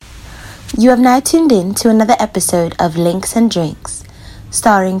You have now tuned in to another episode of Links and Drinks,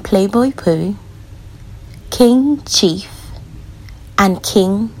 starring Playboy Pooh, King Chief, and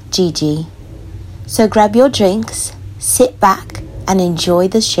King Gigi. So grab your drinks, sit back, and enjoy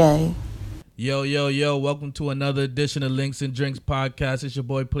the show. Yo, welcome to another edition of Links and Drinks podcast. It's your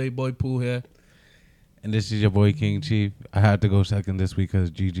boy Playboy Pooh here. And this is your boy King Chief. I had to go second this week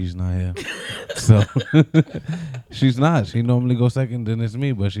because Gigi's not here. So she's not. She normally goes second, then it's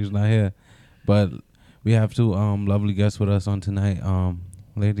me, but she's not here. But we have two lovely guests with us on tonight.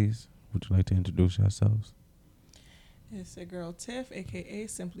 Ladies, would you like to introduce yourselves? It's your girl Tiff, aka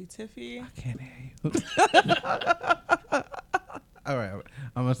Simply Tiffy. I can't hear you. All right.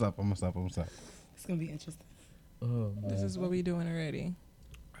 I'm gonna stop. It's gonna be interesting. Oh, This is what we doing already.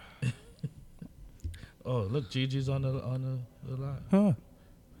 Oh, look, Gigi's on the line. Huh.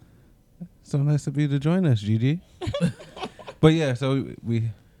 So nice of you to join us, Gigi. But yeah, so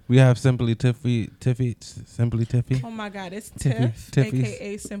we have Simply Tiffy. Oh my God, it's Tiffy, Tiff, Tiffy's.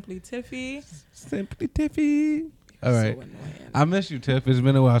 aka Simply Tiffy. Simply Tiffy. All right. So annoying. I miss you, Tiff. It's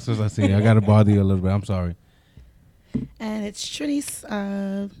been a while since I seen you. I gotta bother you a little bit. I'm sorry. And it's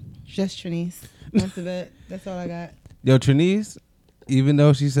Trinice, just Trinice. Most of it. That's all I got. Yo, Trinice, even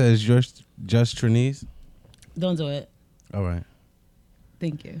though she says just Trinice. Don't do it. All right.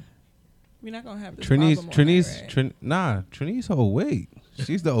 Thank you. We're not gonna have this Trinice, problem on that, right? Trinice, oh wait.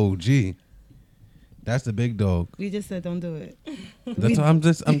 She's the OG. That's the big dog. We just said don't do it. That's what I'm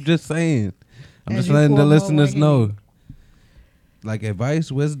just saying. I'm As just you letting the pour more listeners wine know. in. Like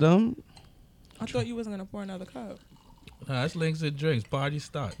advice, wisdom. I thought you wasn't gonna pour another cup. That's Links and Drinks. Party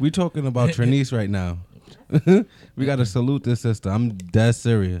start. We talking about Trinice right now. We gotta salute this sister. I'm dead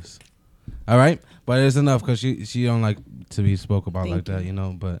serious. All right, but it's enough because she don't like to be spoke about Thank like that, you. you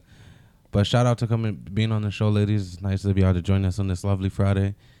know. But shout out to being on the show, ladies. It's nice to be able to join us on this lovely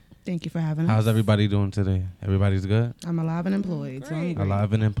Friday. Thank you for having How's us. everybody doing today? Everybody's good. I'm alive and employed. So I'm Great. great.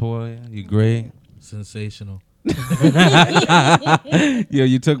 Alive and employed. You great? Sensational. Yo,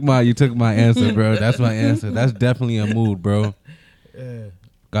 you took my answer, bro. That's my answer. That's definitely a mood, bro. Yeah,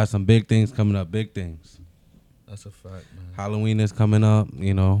 Got some big things coming up. Big things. that's a fact, man. Halloween is coming up.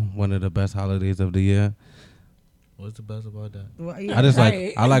 You know, one of the best holidays of the year. What's the best about that? Well,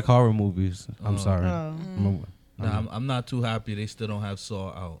 I like horror movies. I'm Oh. sorry. Oh. Nah, I'm not too happy they still don't have Saw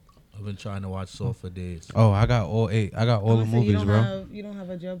out. I've been trying to watch Saw for days. Oh, I got all 8. I got all the So movies, bro. You don't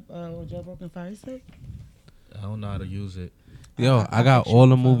have a jailbroken fire stick? I don't know how to use it. Yo, I got all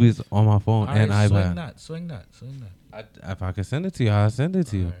the movies on my phone and Alright, iPad. Swing that. If I can send it to you, I'll send it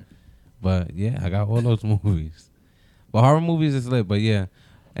to you. Alright. But yeah, I got all those movies. But horror movies is lit. But yeah,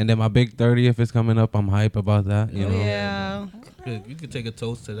 and then my big 30th is coming up. I'm hype about that. You know. Yeah. You could take a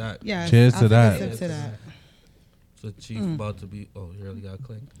toast to that. Yeah. Cheers to that. Sip to that. So Chief about to be. Oh, you really got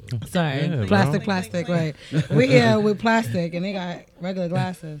clink. Sorry. Yeah, Plastic, right. We're here with plastic and they got regular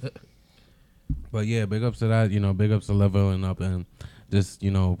glasses. But yeah, big ups to that. You know, big ups to leveling up and just,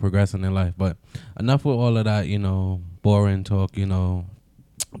 you know, progressing in life. But enough with all of that, you know, boring talk, you know,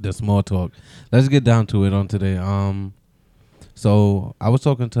 the small talk. Let's get down to it on today. So I was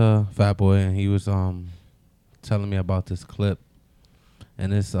talking to Fat Boy and he was telling me about this clip.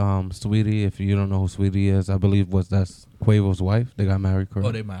 And it's Sweetie, if you don't know who Sweetie is, I believe that's Quavo's wife. They got married, correct?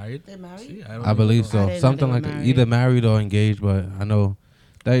 Oh, they married? They married? See, I don't believe know. so. I didn't know Something they were like that. married. Either married or engaged, but I know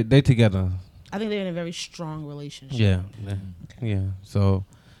they together. I think they're in a very strong relationship. Yeah. Yeah. So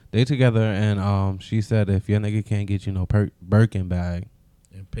they together and she said if your nigga can't get you no Birkin bag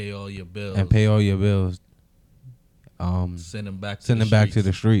And pay all your bills. and pay all your bills, Send them back to send the them back to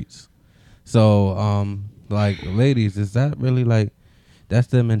the streets. So like ladies, is that really like that's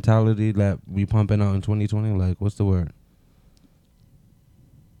the mentality that we pumping out in 2020? Like what's the word?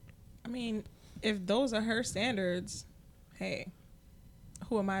 I mean, if those are her standards, hey,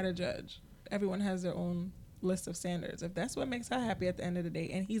 who am I to judge? Everyone has their own list of standards. If that's what makes her happy at the end of the day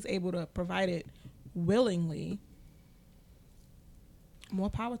and he's able to provide it willingly, more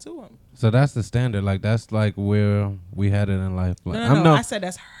power to him. So that's the standard. Like that's like where we headed in life. Like, No. I said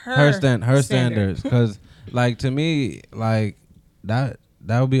that's her standards. Because like to me, like that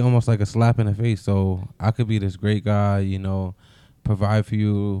would be almost like a slap in the face. So I could be this great guy, you know, provide for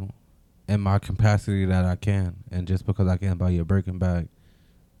you in my capacity that I can, and just because I can't buy you a Birkin bag,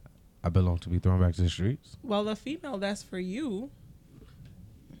 I belong to be thrown back to the streets. Well, the female, that's for you.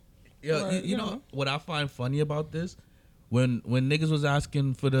 Yeah, Or, you know what I find funny about this? When niggas was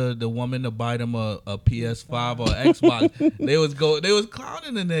asking for the woman to buy them a PS5 or Xbox, they was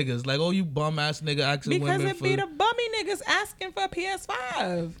clowning the niggas like, oh, you bum ass nigga asking Because women it for. be the bummy niggas asking for a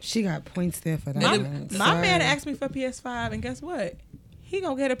PS5. She got points there for that. My one. man Sorry. asked me for PS5, and guess what? he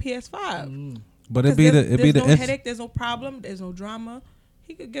gonna get a PS5. But it'd be there's no the headache, there's no problem, there's no drama.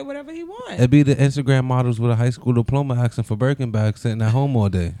 He could get whatever he wants. it'd be the Instagram models with a high school diploma asking for Birkin bags sitting at home all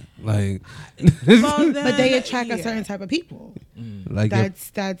day. Like, Well, But they then, attract a yeah. certain type of people. like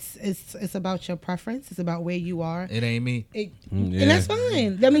It's about your preference. It's about where you are. It ain't me. yeah. And that's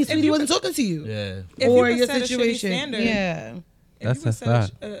fine. That means Sweetie wasn't talking to you. Yeah. If Or you your could set a shitty situation. standard, Yeah. if That's you could a set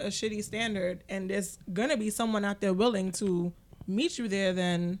fact. a shitty standard, and there's gonna be someone out there willing to meet you there,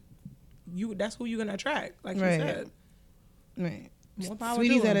 then that's who you're gonna attract. Like you Right. said, Right. more power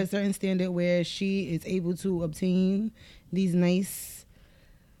Sweetie's to at him. a certain standard where she is able to obtain these nice,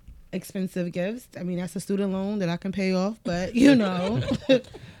 expensive gifts. I mean, that's a student loan that I can pay off, but you know,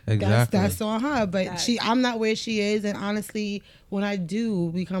 Exactly. that's on her. But That- I'm not where she is, and honestly, when I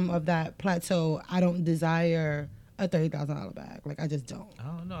do become of that plateau, I don't desire a $30,000 bag. Like I just don't. I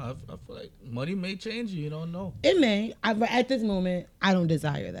don't know. I feel like money may change you. You don't know. It may. But at this moment, I don't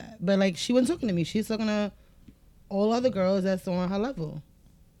desire that. But like, she wasn't talking to me. She's talking to all other girls that's on her level.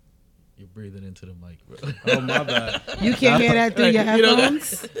 You're breathing into the mic, bro. Oh my bad. You can't hear that through your You know that-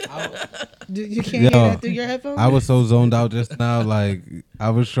 headphones. You can't hear Yo, that through your headphones. I was so zoned out just now. Like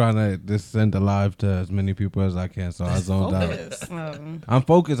I was trying to just send a live to as many people as I can, so I zoned out. Focus. I'm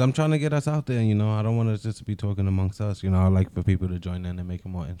focused. I'm trying to get us out there. You know, I don't want to just be talking amongst us. You know, I like for people to join in and make it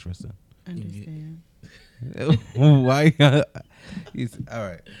more interesting. Understand. Why? All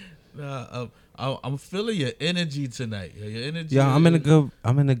right. Nah, I'm feeling your energy tonight. Your energy. Yeah, I'm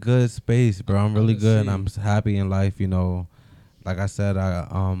in a good space, bro. I'm really I good. see. I'm happy in life. You know, like I said,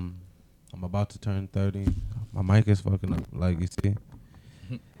 I'm about to turn 30. My mic is fucking up. Like you see,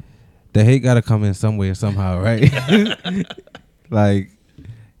 the hate gotta come in some way somehow, right? Like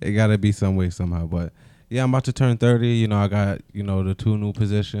it gotta be some way somehow. But yeah, I'm about to turn 30. You know, I got the 2 new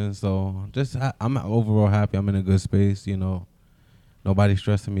positions. So just I'm overall happy. I'm in a good space. You know, nobody's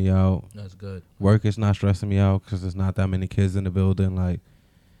stressing me out. That's good. Work is not stressing me out because there's not that many kids in the building. Like,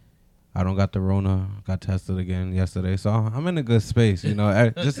 I don't got the Rona. Got tested again yesterday, so I'm in a good space. You know,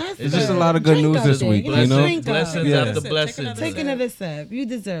 it's just a lot of good Drink news up this there, week. you You know, know, drink up. Blessings Yeah. after Take blessings. another Take sip. another sip. You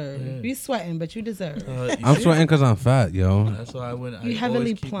deserve. Yeah. You sweating, but you deserve. You I'm see? sweating because I'm fat, yo. That's why I went. You I heavily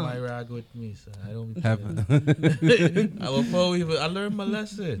always keep plump. my rag with me, so I don't. Be Have- I learned my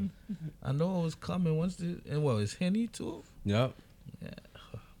lesson. I know it was coming once. Is Henny too? Yep.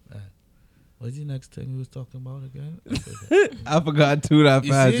 What's the next thing he was talking about again? I forgot too that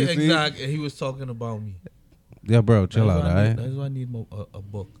You fast. see? You see? Exactly. He was talking about me. Yeah, bro, chill That's out, why I need- alright. That's why I need a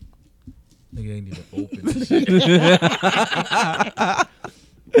book. Nigga ain't even open.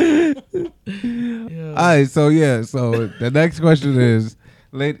 Yeah. All right, so the next question is,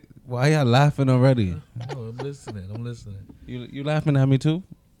 why y'all laughing already? Oh, I'm listening. You laughing at me too?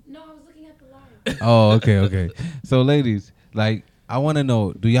 No, I was looking at the live. Oh, okay. So, ladies, like, I want to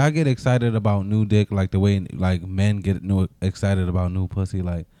know, do y'all get excited about new dick like the way like men get excited about new pussy?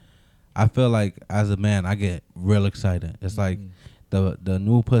 Like, I feel like as a man, I get real excited. It's like the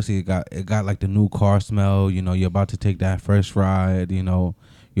new pussy got like the new car smell. You know, you're about to take that first ride. You know,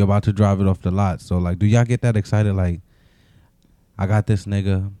 you're about to drive it off the lot. So, like, do y'all get that excited? Like, I got this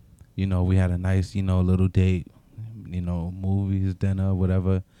nigga. You know, we had a nice little date. You know, movies, dinner,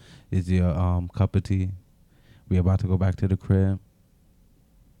 whatever is your cup of tea. We about to go back to the crib.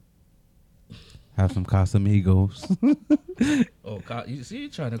 Have some Casamigos. Oh, God, you see, you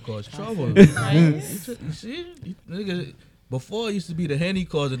trying to cause trouble. Nice. You see, nigga. Before it used to be the Henny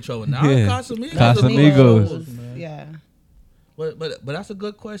causing trouble. Now Yeah. it's Casamigos. Casamigos. Man. Yeah. But that's a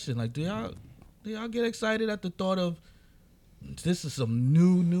good question. Like, do y'all get excited at the thought of this is some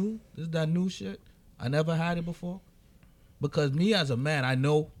new? This is that new shit. I never had it before. Because me as a man, I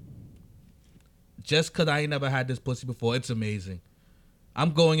know just because I ain't never had this pussy before, it's amazing.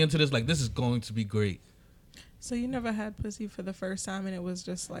 I'm going into this like this is going to be great. So you never had pussy for the first time, and it was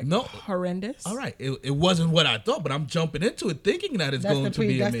just like No. horrendous. All right, it wasn't what I thought, but I'm jumping into it thinking that it's That's going the to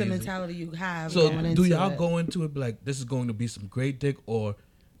be that's amazing. the mentality you have. So going do into y'all it. go into it like this is going to be some great dick, or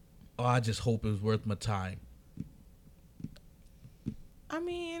I just hope it was worth my time? I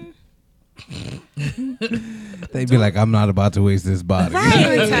mean, They be like, I'm not about to waste this body.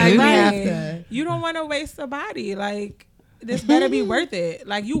 Right. Tag me Right. after. You don't want to waste a body. Like, this better be worth it.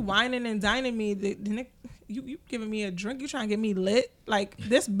 Like, you whining and dining me. You giving me a drink. You trying to get me lit. Like,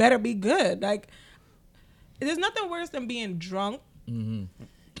 this better be good. Like, there's nothing worse than being drunk and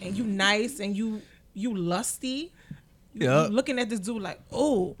you nice and you lusty. You looking at this dude like,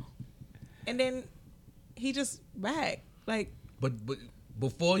 oh. And then he just whack. Like, But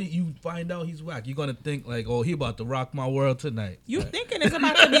before you find out he's whack, you're gonna think like, oh, he about to rock my world tonight. you thinking it's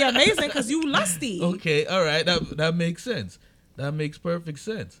about to be amazing because you lusty. Okay, all right, that makes sense. That makes perfect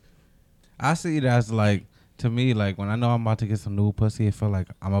sense. I see it as like, to me, like when I know I'm about to get some new pussy, I feel like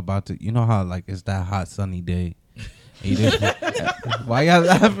I'm about to, you know how like it's that hot sunny day. And you just, why y'all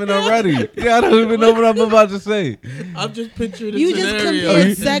laughing already? Y'all don't even know what I'm about to say. I'm just picturing the You just scenario.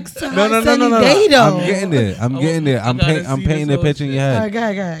 compared sex to hot No. sunny day, though. I'm getting there. I'm getting there. I'm painting the picture in your head. All right, go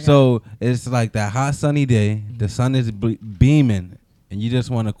ahead. So it's like that hot sunny day. The sun is beaming, and you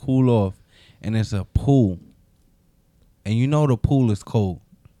just want to cool off. And it's a pool, and you know the pool is cold,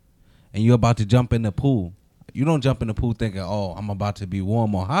 and you're about to jump in the pool. You don't jump in the pool thinking, "Oh, I'm about to be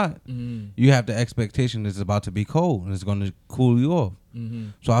warm or hot." You have the expectation it's about to be cold, and it's going to cool you off.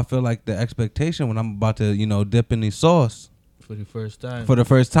 So I feel like the expectation when I'm about to, dip in the sauce for the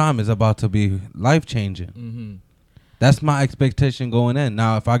first time is about to be life changing. That's my expectation going in.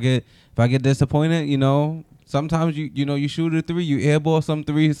 Now, if I get disappointed, sometimes you shoot a 3, you airball some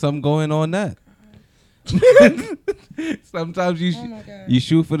 3, something going on that. Sometimes you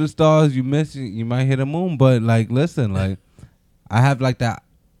shoot for the stars, you miss, you might hit a moon. But like, listen, like I have like that.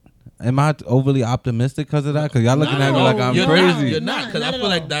 Am I overly optimistic because of that? Because y'all looking at me like I'm crazy. You're not, because I feel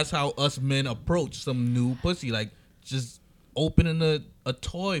like that's how us men approach some new pussy, like just opening a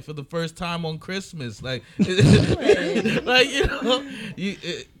toy for the first time on Christmas, like like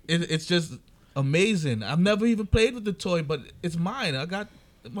it's just amazing. I've never even played with the toy, but it's mine. I got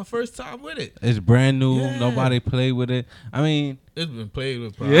my first time with it. It's brand new. Yeah. Nobody played with it. I mean, it's been played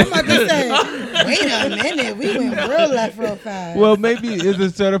with. Probably. I'm about to say, wait a minute, we went real left, real fast. Well, maybe it's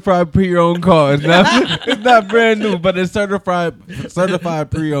a certified pre-owned car. It's not brand new, but it's certified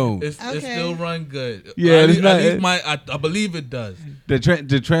pre-owned. It still run good. Yeah, at it's not. At least I believe it does. The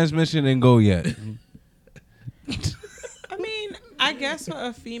transmission didn't go yet. I mean, I guess for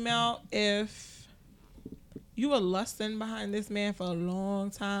a female, if you were lusting behind this man for a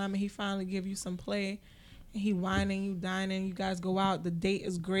long time and he finally give you some play and he whining, you dining, you guys go out, the date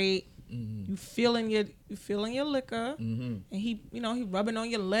is great, you feeling your liquor, and he rubbing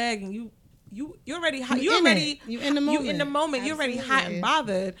on your leg and you're already hot, you're in the moment, you're already hot and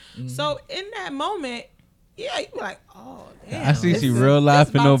bothered. So in that moment, yeah, you be like, oh damn. I see she real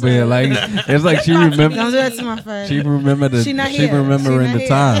laughing over here, like it's like she remember. Don't do that to my friend. She remember She not she here. remembering She the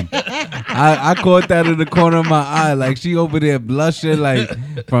not time. I caught that in the corner of my eye, like she over there blushing, like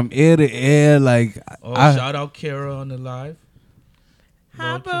from ear to ear, like. Shout out Kara on the live.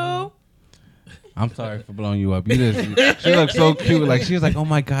 Hi, boo. I'm sorry for blowing you up. She looked so cute. Like she was like, "Oh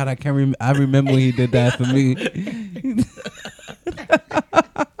my God, I remember when he did that for me."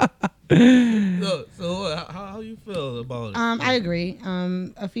 So how you feel about it? I agree.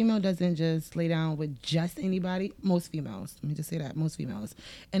 A female doesn't just lay down with just anybody. Most females, let me just say that, most females,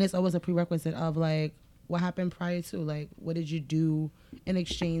 and it's always a prerequisite of like what happened prior to, like what did you do in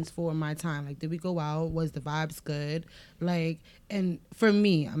exchange for my time? Like, did we go out? Was the vibes good? Like, and for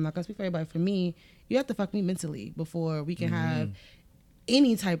me, I'm not gonna speak for everybody. For me, you have to fuck me mentally before we can have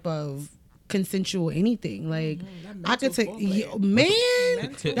any type of consensual anything. Like I could take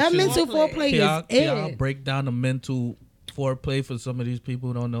that mental foreplay is it. Can y'all break down the mental foreplay for some of these people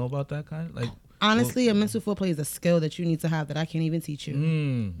who don't know about that kind of, like, honestly, a mental foreplay is a skill that you need to have that I can't even teach you.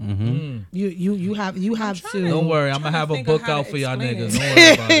 You have to. Don't worry, I'm gonna have a book out for y'all niggas. Don't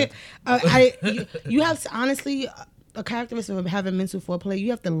worry about it. You have to, honestly, a characteristic of having mental foreplay,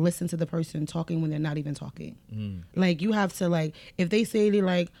 you have to listen to the person talking when they're not even talking. Like you have to, like, if they say they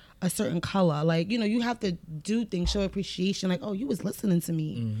like a certain color, like, you have to do things, show appreciation, like, oh, you was listening to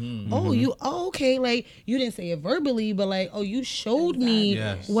me. Okay, like you didn't say it verbally, but like, oh, you showed me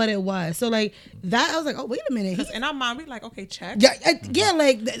what it was. So like that, I was like, oh, wait a minute. In our mind, we like, okay, check. Yeah,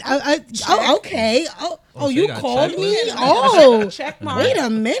 like okay. Oh, you called me. Check mark. Wait a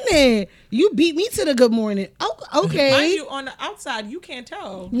minute. You beat me to the good morning. Oh, okay. Mind you, on the outside, you can't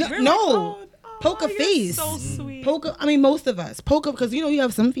tell. No. Like, oh, Poker face. So sweet. Poker. I mean, most of us poker, because you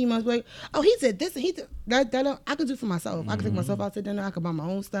have some females like, oh, he said this and he did that. I could do for myself. I could take myself out to dinner. I could buy my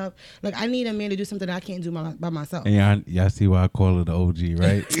own stuff. Like I need a man to do something that I can't do by myself. And y'all see why I call her the OG,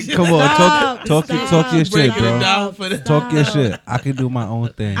 right? Come on, talk your shit, bro. Talk your shit. I can do my own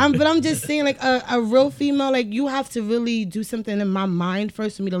thing. But I'm just saying, like a real female, like you have to really do something in my mind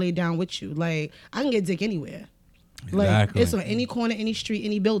first for me to lay down with you. Like I can get dick anywhere. Like Exactly. It's on any corner, any street,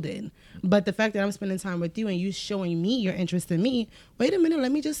 any building. But the fact that I'm spending time with you and you showing me your interest in me, wait a minute,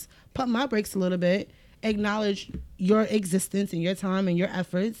 let me just pump my brakes a little bit, acknowledge your existence and your time and your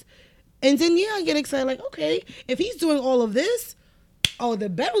efforts. And then I get excited, like, okay, if he's doing all of this, oh, the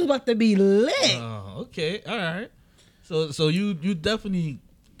bedroom's about to be lit. Oh, okay, all right. So you definitely,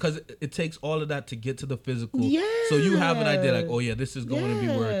 because it takes all of that to get to the physical. Yeah. So you have an idea, like, oh yeah, this is going to be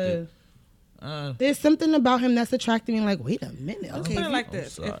worth it. There's something about him that's attracting me. Like, wait a minute. Let's Okay, put it if like I'm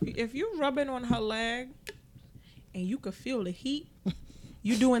this: sorry. if you rubbing on her leg and you could feel the heat,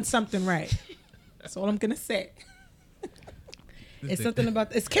 you doing something right. That's all I'm gonna say. it's something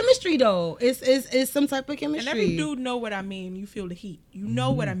about it's chemistry though. It's some type of And chemistry. every dude know what I mean. You feel the heat. You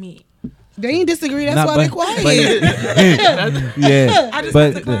know what I mean. They ain't disagree. That's Nah, why they quiet. Yeah, I just but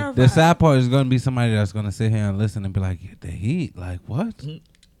have to the clarify. sad part is gonna be somebody that's gonna sit here and listen and be like, the heat, like what?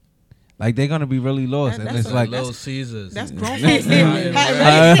 Like they're gonna be really lost, That- and that's it's a like Little Caesars. That's grown Hot folks. and Hot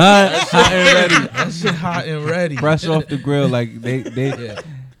ready. hot and ready, That shit hot and ready. fresh off the grill. Like they Yeah.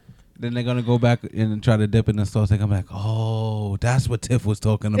 then they're gonna go back and try to dip in the sauce. They're gonna be like, oh, that's what Tiff was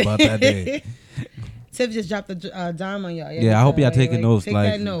talking about that day. Tiff just dropped a dime on y'all. Yeah, I hope y'all taking notes, Take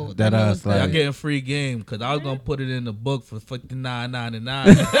like, that note. that note's ass, like- Y'all good. getting free game because I was gonna put it in the book for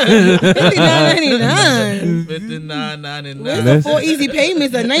 $59.99. $59.99. $59.99. Where's the 4 easy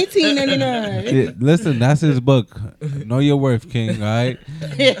payments at $19.99? Yeah, listen, that's his book. Know your worth, King. All right,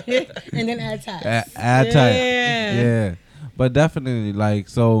 And then add tax. add tight. Yeah. Yeah, but definitely, like,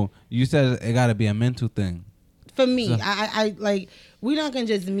 so you said it got to be a mental thing. For me, So- I like we're not gonna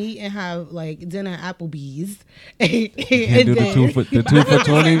just meet and have like dinner at Applebee's. and Can't do the then- 2 for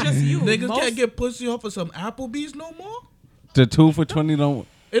 20. Just you. Niggas Most- can't get pussy off of some Applebee's no more. The 2 for 20 don't.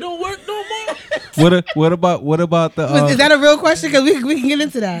 It don't work no more. What about the? Is that a real question? Because we can get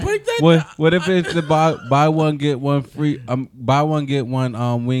into that. Break that. What if it's the buy one get one free? Buy one get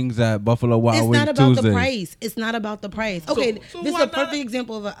one wings at Buffalo Wild It's Wings not about Tuesday. the price. It's not about the price. Okay, so this is why a perfect not?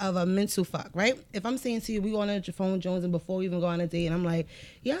 example of a mental fuck, right? If I'm saying to you, we go on a phone Jones and before we even go on a date, and I'm like,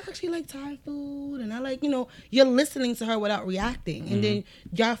 yeah, I actually like Thai food, and I like, you're listening to her without reacting, and then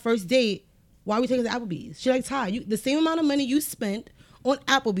y'all first date, why are we taking to Applebee's? She like Thai. The same amount of money you spent on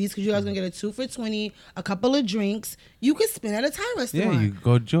Applebee's because you guys gonna get a 2 for $20, a couple of drinks. You could spend at a Thai restaurant. Yeah, you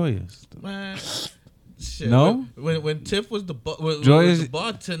go joyous. Man. Shit. No? When Tiff was the Joy was is- the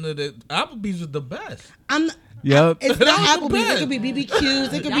bartender, the Applebee's was the best. I'm. Yep. It's That not was the Applebee's. It best. could be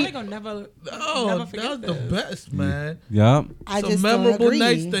BBQs. It could Y'all be. ain't gonna never Oh, forget that was the this. best, man. Yep. I Some just don't memorable agree.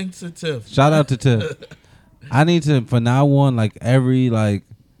 nights thanks to Tiff. Shout out to Tiff. I need to for now on, like every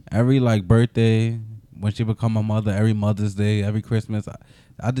birthday when she become a mother, every Mother's Day, every Christmas.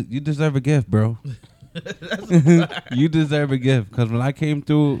 You deserve a gift, bro. You deserve a gift because when I came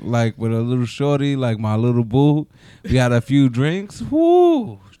through like with a little shorty, like my little boo, we had a few drinks.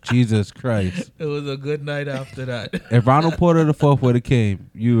 Whoo, Jesus Christ! It was a good night after that. If Ronald Porter the Fourth would have came,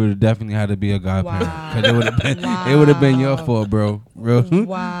 you would have definitely had to be a godparent Wow. because it would have been it would have been your Wow. fault, bro. Real.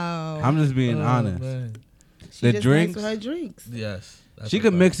 Wow. I'm just being Oh, honest. man. She the just drinks- nice with her drinks. Yes. that's She a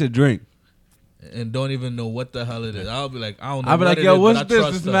could fact. mix a drink. and don't even know what the hell it is. I'll be like, I don't know. I'll be what like, it yo, is, what's but I this?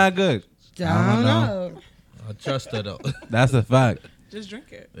 trust It's her. not good. I don't know. I trust her though. That's a fact. Just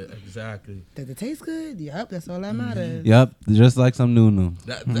drink it. Exactly. Does it taste good? Yep, that's all that matters. Yep, just like some Nunu.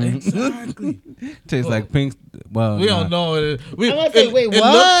 Exactly. Tastes Oh. like pink. Well, We nah. don't know it. We, I'm gonna say, wait,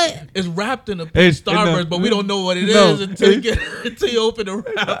 what? it's wrapped in a pink It's- Starburst, no. but we don't know what it No, is until you it's- until you open the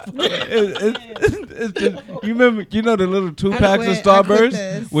wrap. It's just, you remember, the little 2 packs of wait, I clicked Starburst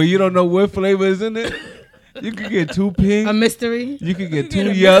this. where you don't know what flavor is in it. You could get 2 pink. A mystery. You could get You get 2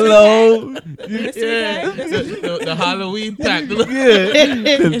 a yellow. Mystery Yeah, bag? the Halloween pack. Yeah,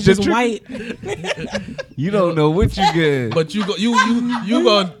 It's just white. You don't know what you get. But you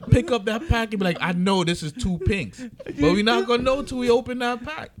gonna pick up that pack and be like, I know this is 2 pinks, but we not gonna know till we open that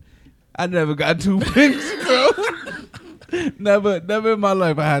pack. I never got 2 pinks, bro. Never in my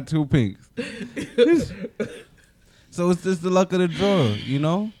life I had 2 pinks. So it's just the luck of the draw, you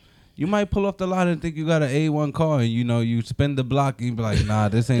know? You might pull off the lot and think you got an A1 car and, you spin the block and you be like, nah,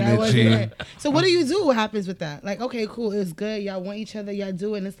 this ain't That it, wasn't G. it. So what do you do? What happens with that? Like, okay, cool, it's good. Y'all want each other. Y'all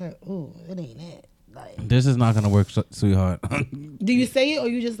do it. And it's like, oh, it ain't it. Like, This is not going to work, sweetheart. do you say it or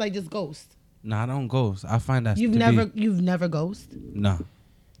you just ghost? Nah, I don't ghost. I find that You've never ghost. Nah.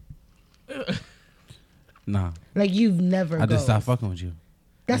 Nah. Like you've never. I just ghost. stopped fucking with you.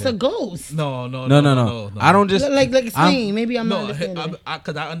 That's a ghost. No. No. I don't just... Like explain. Maybe I'm not No, understanding.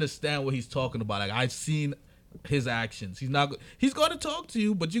 because I understand what he's talking about. Like I've seen his actions. He's not. He's going to talk to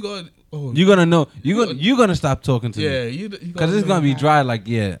you, but you go. Oh, You're gonna know. You're gonna stop talking to me. yeah. You Cause it's gonna be dry. Like,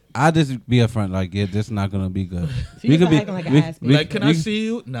 yeah, I just be upfront. Like, yeah, this is not gonna be good. So you start acting like an ass bitch. Like, can I see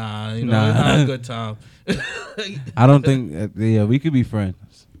you? Nah, Nah. it's not a good time. I don't think. Yeah, we could be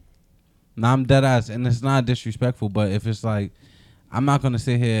friends. Nah, I'm dead ass, and it's not disrespectful. But if it's like, I'm not gonna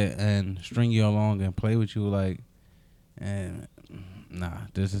sit here and string you along and play with you. Like, and nah,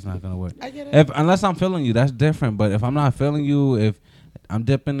 this is not gonna work. I get it. Unless I'm feeling you, that's different. But if I'm not feeling you, if I'm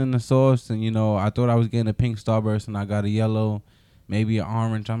dipping in the sauce and I thought I was getting a pink Starburst and I got a yellow, maybe an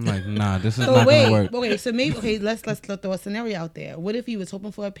orange. I'm like, nah, this is So not wait, gonna work. okay. So maybe let's throw a scenario out there. What if you was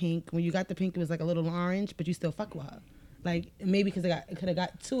hoping for a pink? When you got the pink, it was like a little orange, but you still fuck with her. Like maybe because it could have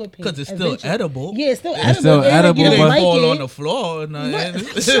got two a pink. Because it's still eventually. edible. Yeah, it's still It's edible. still It's like edible, you It don't but- ain't like fall it. on the floor. No,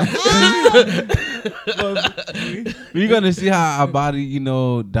 You're gonna see how our body,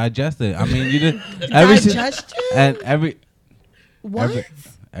 digest it. I mean, you did every si- Digestion? and every What?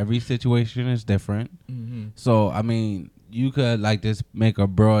 every situation is different. Mm-hmm. So I mean, you could like just make a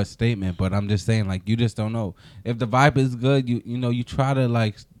broad statement, but I'm just saying like you just don't know if the vibe is good. You try to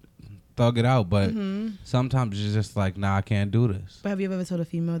like thug it out, but sometimes it's just like, nah, I can't do this. But have you ever told a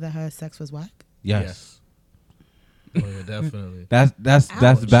female that her sex was whack? Yes. Oh yeah, definitely. That's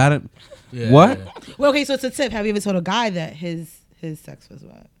Ouch. bad. Yeah, What? yeah. Well, okay, so it's a tip. Have you ever told a guy that his sex was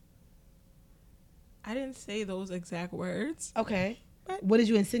whack? I didn't say those exact words. Okay. What did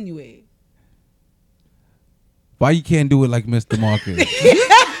you insinuate? Why you can't do it like Mr. Marcus?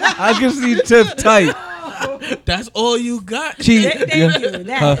 I can see Tiff tight. That's all you got. Cheese. Thank you.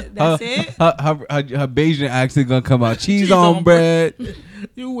 That's it. Her Bayesian accent gonna come out. Cheese Cheese on on bread.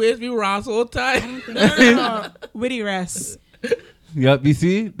 You wish me Ross all time. No. Witty rest. Yep, you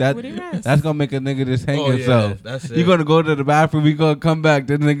see that? Witty rest. That's gonna make a nigga just hang Oh, yeah, himself. that's it. You gonna go to the bathroom? We gonna come back.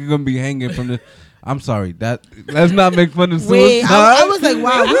 Then nigga gonna be hanging from the. I'm sorry. Let's not make fun of suicide. Wait, I was like,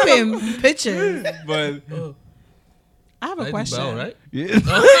 wow, we been pictures. but I have a Lady question. Bell, right? yeah.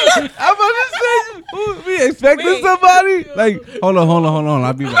 I'm about to say, we expecting Wait. somebody. Like, hold on.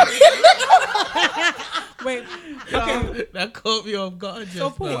 I'll be right. Wait. Okay. That caught me off guard. So,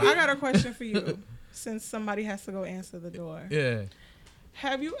 Just Pooh, now. I got a question for you. Since somebody has to go answer the door. Yeah.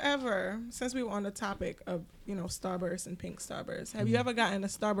 Have you ever, since we were on the topic of, Starburst and pink Starburst, have you ever gotten a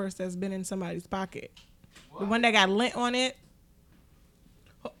Starburst that's been in somebody's pocket? The one that got lint on it?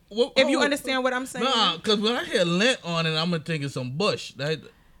 If you understand what I'm saying. Nah, because when I hear lint on it, I'm gonna think of some bush.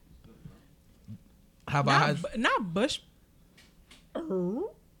 Have I had? Not Bush.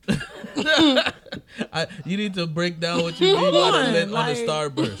 You need to break down what you mean by the lint on the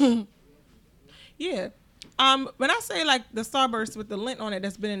Starburst. Yeah. When I say like the Starburst with the lint on it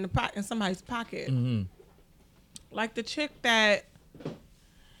that's been in in somebody's pocket, like the chick that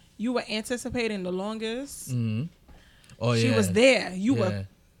you were anticipating the longest, Oh yeah. she was there. You Yeah. were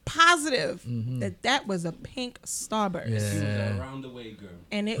positive that was a pink Starburst, Yeah. Around the way, girl.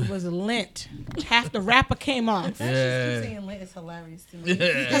 and it was lint. Half the wrapper came off Yeah. saying lint is hilarious to me.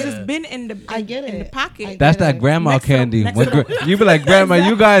 because it's been in the I get in the it. pocket. That's Get that it. grandma Next to- candy. next When to- you be like, grandma,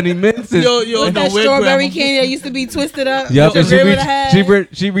 you got any minces? Yo, With no, that where strawberry grandma- candy that used to be twisted up. Yep, and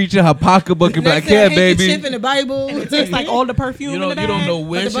She she reach in her pocketbook and be like, yeah, baby. Chip in the Bible. It tastes like all the perfume You in the don't bag. know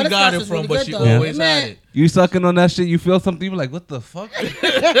where But the she got butterscotch it is from, really but good, she though. always Man. had it. You sucking on that shit, you feel something, you be like, what the fuck?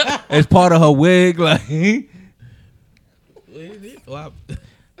 It's part of her wig, like. Wow.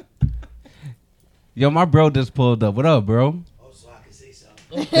 Yo, my bro just pulled up. What up, bro? Oh, so I can say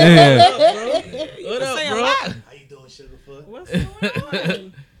something. Yeah. What up, Say a bro? lot. How you doing, Sugarfoot? What's going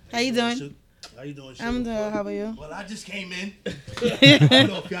on? How you doing? How you doing, Sugarfoot? I'm good. How about you? Well, I just came in. I don't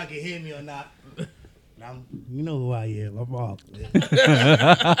know if y'all can hear me or not. You know who I am. I'm off.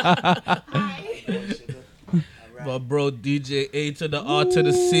 My bro DJ A to the R to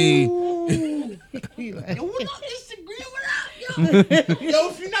the C. Yo, what up, Instagram? What up, yo? Yo,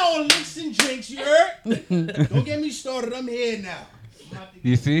 if you're not on Licks and Drinks, you heard? Don't get me started. I'm here now.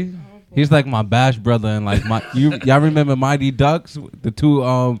 You see? He's like my bash brother and like y'all remember Mighty Ducks? The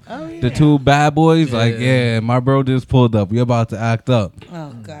two bad boys? Like, yeah, my bro just pulled up. We about to act up.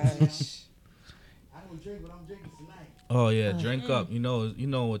 Oh gosh. I don't drink, but I'm drinking tonight. Oh yeah, drink up. You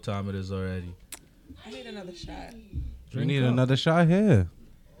know what time it is already. I need another shot. You need another shot here.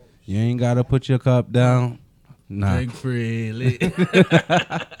 You ain't gotta put your cup down. Nah. Drink freely.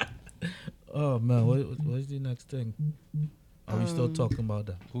 Oh man, what's the next thing? Are we still talking about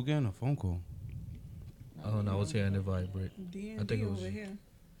that? Who getting a phone call? I don't know. I was hearing it vibrate. I think it was over here.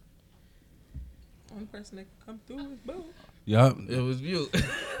 One person that can come through is Boo. Yup. It was you.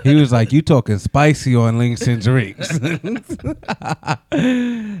 He was like, you talking spicy on Links and Drinks.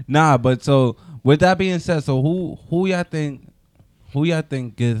 Nah, but so with that being said, so who y'all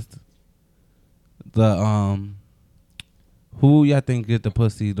think gets the who y'all think get the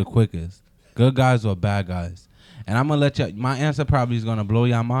pussy the quickest? Good guys or bad guys? And I'm gonna let y'all, my answer probably is gonna blow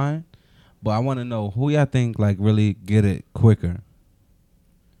y'all mind, but I wanna know who y'all think like really get it quicker.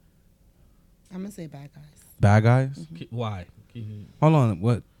 I'm gonna say bad guys. Bad guys? Why? Hold on,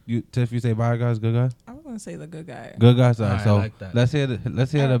 what you Tiff, you say bad guys, good guys? I was gonna say the good guy. Good guys. All right, Alright, so I like that. let's hear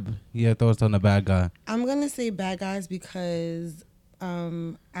the thoughts on the bad guy. I'm gonna say bad guys because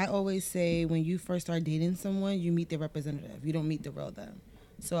I always say when you first start dating someone, you meet the representative. You don't meet the real them.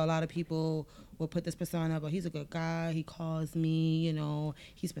 So a lot of people will put this persona, but he's a good guy. He calls me,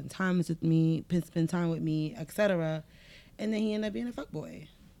 he spends time with me, etc. And then he ended up being a fuckboy.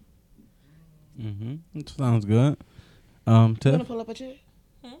 Sounds good. You want Tiff, to pull up a chair?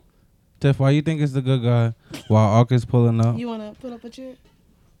 Tiff, why you think it's the good guy while Ark is pulling up? You want to pull up a chair?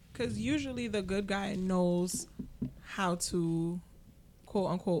 Because usually the good guy knows how to,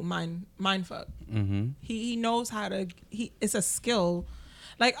 quote unquote, mind fuck. He knows how to. It's a skill.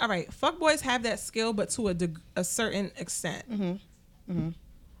 Like, all right, fuckboys have that skill, but to a certain extent.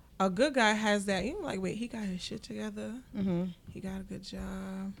 A good guy has that. You're like, wait, he got his shit together. He got a good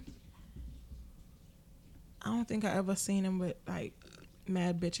job. I don't think I ever seen him with like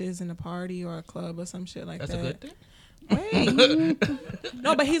mad bitches in a party or a club or some shit like That's that. a good thing. Wait.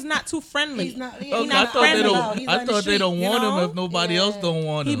 No, but he's not too friendly. He's not. Okay, not I thought they friendly. don't. He's I on the thought they don't street, want you him know? if nobody else don't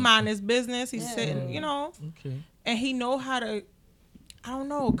want He him. mind his business. He's sitting, Okay. and he know how to. I don't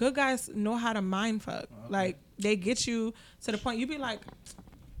know. Good guys know how to mind fuck. Like they get you to the point you be like,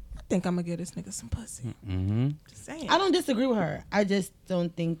 I think I'm gonna give this nigga some pussy. Just saying. I don't disagree with her. I just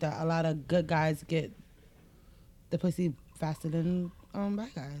don't think that a lot of good guys get the pussy faster than bad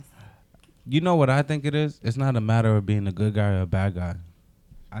guys. You know what I think it is? It's not a matter of being a good guy or a bad guy.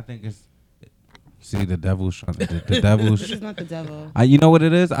 I think it's the devil's trying to the devil's. This is not the devil. You know what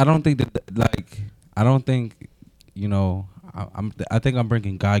it is? I don't think I think I'm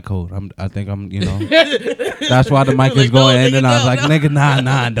bringing guy code. I think I'm. That's why the mic is Like, no, going in, nigga, and I was no, like, no. nigga,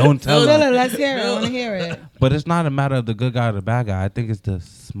 nah, don't tell No, him. let's hear it. I want to hear it. But it's not a matter of the good guy or the bad guy. I think it's the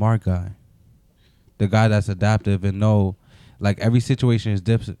smart guy, the guy that's adaptive and know, like every situation is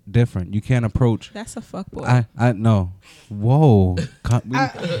different. You can't approach. That's a fuckboy. I know. Whoa.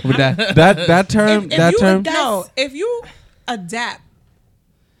 With that term. No, if you adapt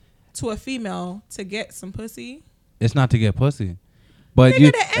to a female to get some pussy, It's not to get pussy, but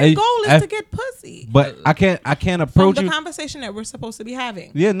nigga, the end goal is to get pussy. But I can't From approach the you. conversation that we're supposed to be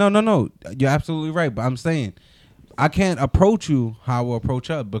having. Yeah, no. You're absolutely right. But I'm saying, I can't approach you how I will approach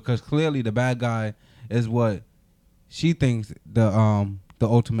her because clearly the bad guy is what she thinks the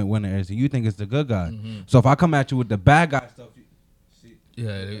ultimate winner is, and you think it's the good guy. So if I come at you with the bad guy stuff,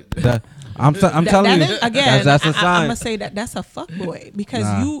 I'm telling you again. that's a I'm sign. gonna say that's a fuckboy because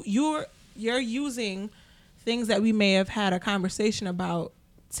you're using things that we may have had a conversation about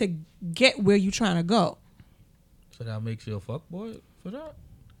to get where you're trying to go. So that makes you a fuckboy for that?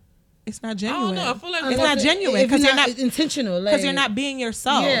 It's not I genuine. don't know. I feel like It's not genuine because you're not intentional. because you're not being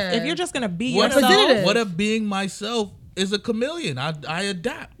yourself. Yeah. If you're just gonna be What yourself, if, what if being myself is a chameleon? I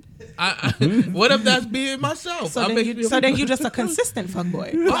adapt. What if that's being myself? so then you just a consistent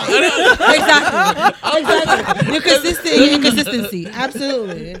fuckboy. Exactly. You're consistent in your consistency.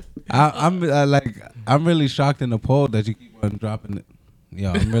 Absolutely. I'm really shocked and appalled that you keep on dropping it.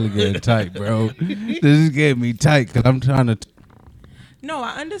 Yo, I'm really getting tight, bro. This is getting me tight because I'm trying to. No,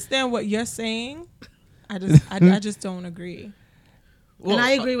 I understand what you're saying. I just don't agree. Well, And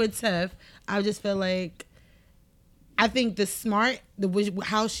I agree with Tiff. I just feel like I think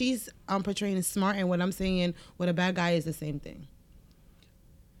how she's portraying is smart, and what I'm saying what a bad guy is the same thing.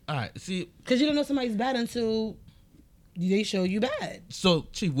 all right. See, Because you don't know somebody's bad until they show you bad. so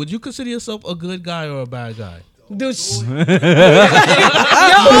Chief, would you consider yourself a good guy or a bad guy? Dude,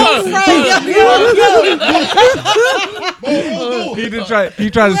 He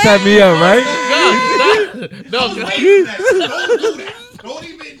tried to set me up, right? No, Don't do that. Don't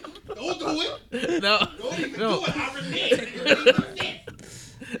do it. no, Don't even no. do it. I renege.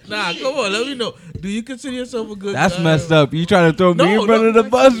 Nah, come on. Let me know. Do you consider yourself a good That's guy? messed up. You trying to throw me No, in front no. of the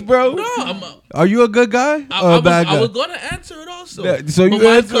bus, bro? No, Are you a good guy or a bad guy? I was gonna answer it also. Yeah, so But you my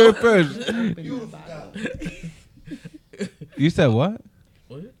answer it co- first. You said what?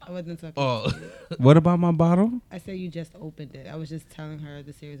 I wasn't talking. Oh, What about my bottle? I said you just opened it. I was just telling her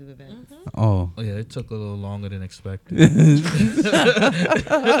the series of events. Oh. yeah. It took a little longer than expected.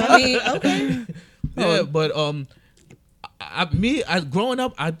 I mean, okay. Yeah, but growing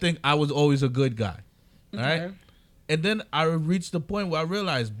up, I think I was always a good guy. All right, Okay. and then I reached the point where I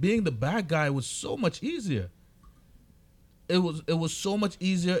realized being the bad guy was so much easier. It was so much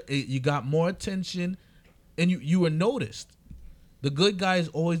easier. You got more attention, and you were noticed. The good guy is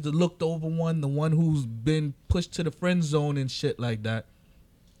always the looked over one, the one who's been pushed to the friend zone and shit like that.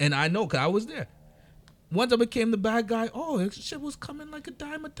 And I know, 'cause I was there. Once I became the bad guy, shit was coming like a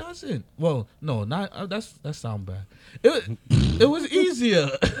dime a dozen. Well, no, not that sound bad. It was easier.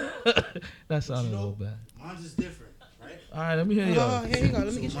 That sounded a little bad. Mine's is different, right? All right, let me hear Oh, y'all. here you go.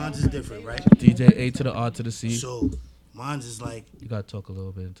 Let me get So you. mine's is different, right? DJ A to the R to the C. So Mine's is like, You gotta talk a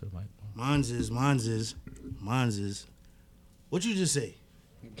little bit into the mic. mine's is. What you just say?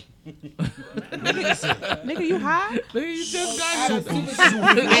 Nigga, you high? Nigga, you just got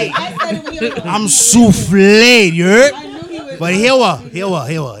I'm soufflé, you heard? But here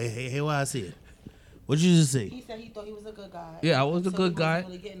what I said. What you just say? He said he thought he was a good guy. Yeah, I was a good guy. He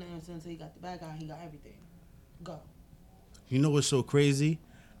wasn't really getting nothing until he got the bad guy. He got everything. Go. You know what's so crazy?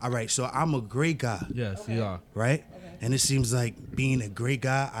 All right, so I'm a great guy, Yes, you are. right? And it seems like being a great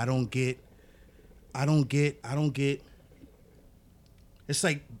guy, I don't get. It's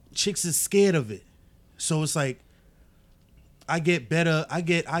like chicks is scared of it. So it's like I get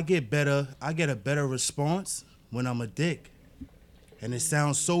a better response when I'm a dick. And it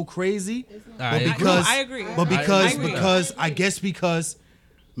sounds so crazy. But because I agree. But because I agree. because I guess because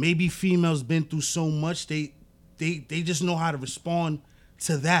maybe females been through so much, they just know how to respond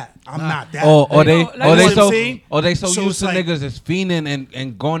to that. I'm not that. Or they You know what I'm saying? so So used it's to like- niggas is fiending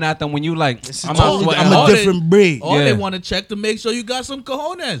and going at them when you like I'm Oh, not sweating. I'm a all they- different breed. Or Yeah. they want to check to make sure you got some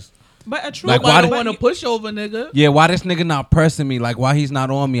cojones. But a true Like, Nobody why don't they- want to push over, nigga. Yeah, why this nigga not pressing me? Like why he's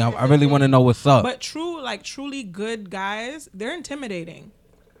not on me? I really want to know what's up. But truly good guys, they're intimidating.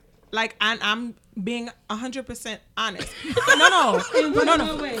 Like I'm being 100% honest. No,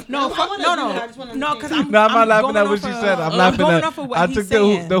 because I'm. No, I'm not laughing going at what off she of- said. I'm I'm laughing going at. off of what I he's took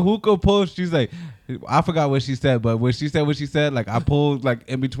saying. the hookah post. She's like, I forgot what she said, but when she said what she said, like I pulled like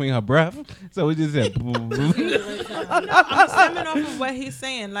in between her breath, so it just said. I'm stemming off of what he's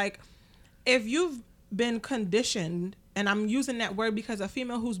saying. Like, if you've been conditioned, and I'm using that word because a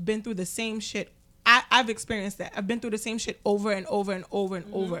female who's been through the same shit, I've experienced that. I've been through the same shit over and over and over and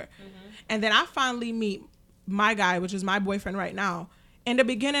over. And then I finally meet my guy, which is my boyfriend right now. In the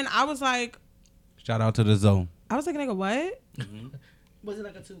beginning, I was like, Shout out to the zone. nigga, what? Was it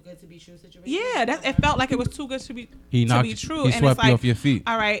like a too good to be true situation? Yeah, it felt like it was too good to be He to knocked. be true. He And swept it's you like, off your feet.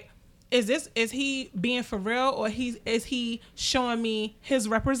 all right, is he being for real, or is he showing me his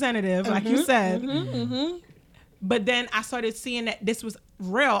representative, like you said? But then I started seeing that this was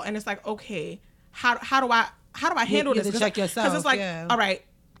real, and it's like, okay, how do I handle you this? have to check yourself, Because it's like, yeah. all right,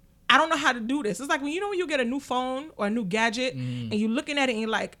 I don't know how to do this. It's like when you get a new phone or a new gadget, and you're looking at it and you're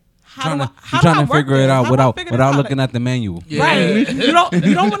like, how do I trying to work figure it this? out How do I without figure this out? looking at the manual. Yeah. Right. You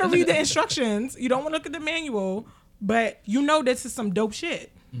don't want to read the instructions. You don't want to look at the manual, but you know this is some dope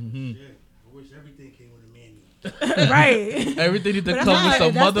shit. Yeah, I wish everything came with a manual. Right. Everything need to But come that's with not- some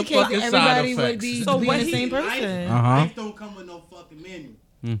If that's the case, motherfucking side everybody would effects. be So being what the he- same person. Life don't come with no fucking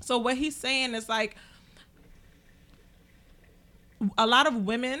manual. So what he's saying is like a lot of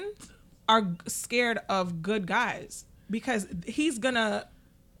women are scared of good guys because he's gonna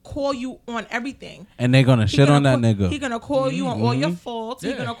call you on everything. And they're gonna He shit on gonna that call- nigga. He gonna call you on all your faults. He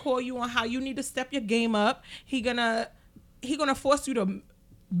Yeah. gonna call you on how you need to step your game up. He gonna force you to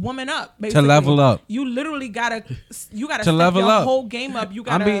woman up, basically. level up. You literally gotta To step level your up. whole game up. You I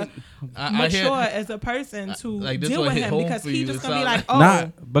gotta mean, I hear- mature as a person to like, this deal one with hit him home because for he you. just It gonna be sound like, oh,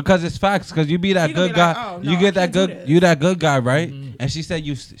 Not because it's facts. Because you be that You gonna good be like, guy. oh, no, you I get that can't do good. this. You that good guy, right? And she said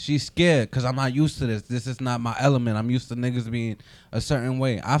she's scared because I'm not used to this. This is not my element. I'm used to niggas being a certain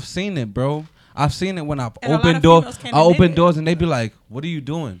way. I've seen it, bro. I've seen it when I've And a lot opened of doors. females can't I admit open it. doors and they be like, "What are you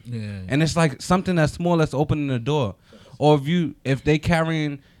doing?" Yeah. And it's like something that's small that's opening the door. Or if they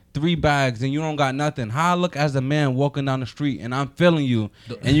carrying 3 bags and you don't got nothing, how I look as a man walking down the street and I'm feeling you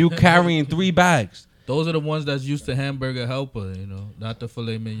and you carrying 3 bags. Those are the ones that's used to hamburger helper, you know, not the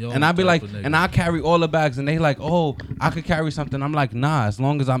filet mignon. And I be type like, of nigga. and I carry all the bags, and they like, oh, I could carry something. I'm like, nah, as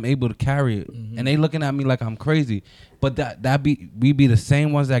long as I'm able to carry it. And they looking at me like I'm crazy. But we be the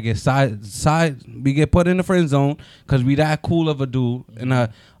same ones that get we get put in the friend zone because we that cool of a dude and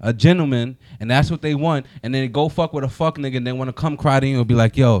a gentleman, and that's what they want. And then they go fuck with a fuck nigga, and they want to come cry to you and be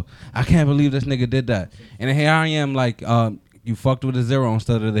like, yo, I can't believe this nigga did that. And then here I am like, you fucked with a 0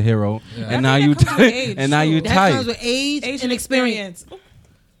 instead of the hero, Yeah. and I now think you that comes with age, and now too. you That tight. comes with age and experience.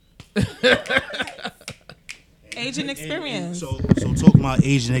 Age and experience. So talking about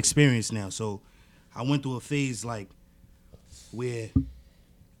age and experience now. So I went through a phase like where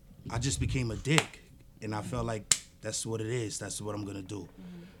I just became a dick, and I felt like that's what it is. That's what I'm gonna do,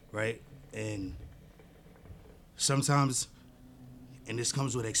 right? And sometimes, and this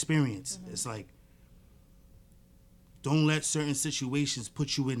comes with experience. It's like don't let certain situations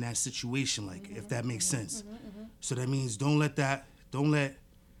put you in that situation. Like if that makes sense. So that means don't let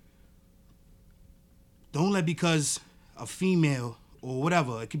because a female or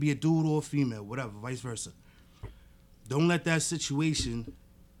whatever, it could be a dude or a female, whatever, vice versa. Don't let that situation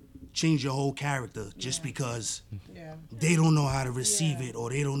change your whole character just because they don't know how to receive it or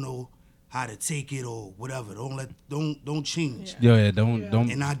they don't know how to take it or whatever. Don't change. Yeah,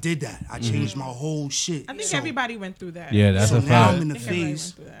 don't. And I did that. I changed my whole shit. I think So everybody went through that. Yeah, that's So a now fact. I'm in the I think everybody phase.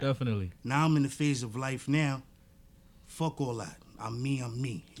 went through that. Definitely. Now I'm in the phase of life now. Fuck all that. I'm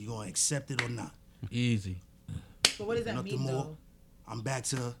me. You gonna accept it or not? Easy. But what does that Nothing mean, more. though? I'm back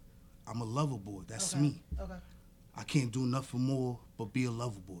to. I'm a lover boy. That's Okay. me. Okay. I can't do nothing more but be a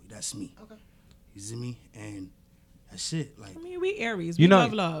lover boy. That's me. Okay. You see me? And that's it. Like I mean, we Aries. You We know,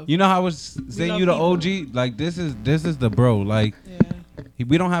 love love. you know how I was saying love you the people. OG. Like this is the bro. Like Yeah.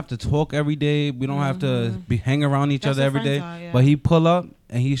 we don't have to talk every day. We don't have to be hang around each That's other what every day. friends are, yeah. But he pull up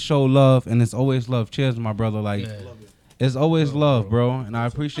and he show love, and it's always love. Cheers, my brother. Like Yeah. it's always Bro, love, bro. And I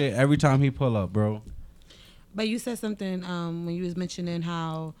appreciate every time he pull up, bro. But you said something when you was mentioning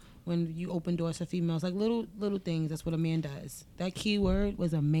how when you open doors for females, like little things. That's what a man does. That key word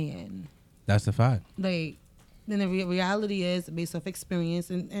was a man. That's a fact. Like, then the reality is based off experience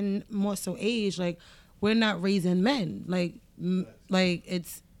and more so age. Like, we're not raising men. Like, like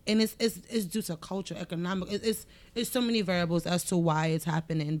it's due to culture, economic. It's so many variables as to why it's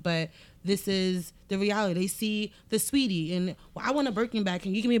happening. But this is the reality. They see the sweetie and well, I want a Birkin bag.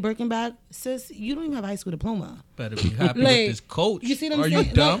 Can you give me a Birkin bag, sis? You don't even have a high school diploma. Better be happy Like, with this coach. You see what I'm Are saying?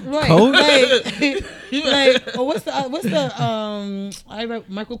 you dumb? Like, right. Coach? Like, or what's the I read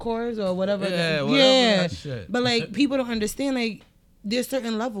Michael Kors or whatever. Yeah, whatever that shit. But like people don't understand like there's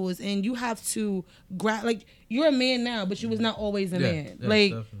certain levels and you have to like you're a man now, but you was not always a man. Yeah,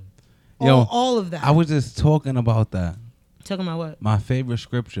 like definitely. Yo, all of that. I was just talking about that. talking about what? My favorite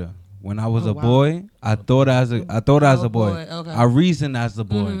scripture. When I was Oh, a wow. boy, I thought as a Oh, boy. boy, okay. I reasoned as a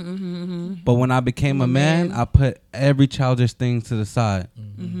boy. But when I became a man, I put every childish thing to the side.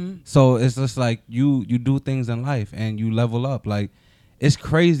 So it's just like you do things in life and you level up. Like it's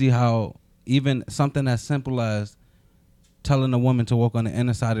crazy how even something as simple as telling a woman to walk on the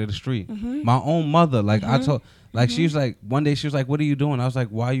inner side of the street. My own mother, like I told, like she was like one day she was like, "What are you doing?" I was like,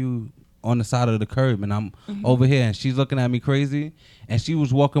 "Why are you on the side of the curb and I'm over here?" And she's looking at me crazy. And she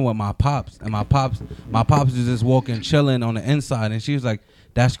was walking with my pops, and my pops was just walking, chilling on the inside. And she was like,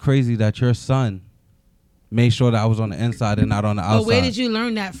 "That's crazy that your son made sure that I was on the inside and not on the outside." But where did you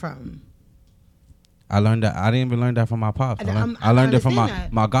learn that from? I learned that. I didn't even learn that from my pops. I I learned it from understand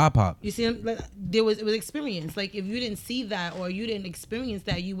that. my godpop. You see, like, it was experience. Like if you didn't see that or you didn't experience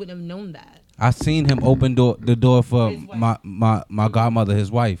that, you wouldn't have known that. I seen him open the door for His wife. my godmother, his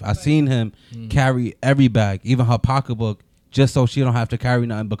wife. I seen him carry every bag, even her pocketbook, just so she don't have to carry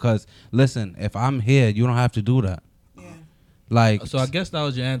nothing. Because listen, if I'm here, you don't have to do that. Yeah. Like, So I guess that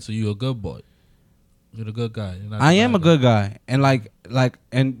was your answer. You're a good boy. You're a good guy. You're not I the am a bad good guy, and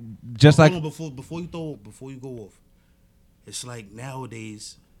and just like hold on, before you go off, it's like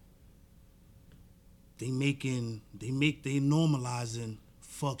nowadays they normalizing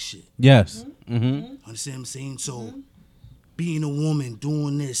fuck shit. yes, Understand what I'm saying? So being a woman,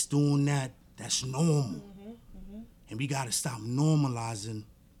 doing this, doing that, that's normal. And we gotta stop normalizing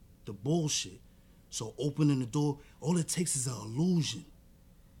the bullshit. So opening the door, all it takes is an illusion.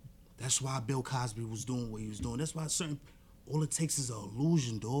 That's why Bill Cosby was doing what he was doing. That's why all it takes is an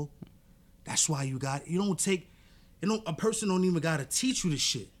illusion, dog. That's why a person don't even gotta teach you the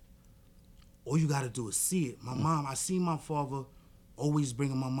shit. All you gotta do is see it. I see my father always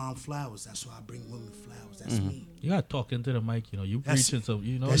bringing my mom flowers. That's why I bring women flowers. That's me. You gotta talk into the mic. You know, you That's- preaching some.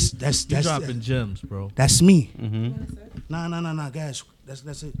 You know, that's- you that's- dropping gems, bro. That's me. Nah, guys. That's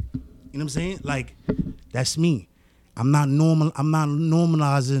it. You know what I'm saying? Like, that's me. I'm not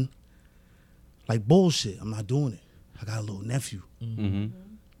normalizing like bullshit. I'm not doing it. I got a little nephew.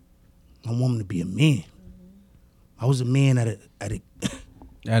 I want him to be a man. I was a man at a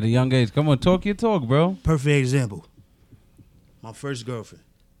at a young age. Come on, talk your talk, bro. perfect example. My first girlfriend.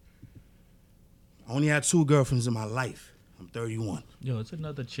 I only had 2 girlfriends in my life. I'm 31. Yo, it's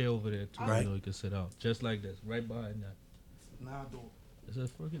another chair over there too. Right. You know, you can sit out just like this, right behind that. Nah, dude. It's a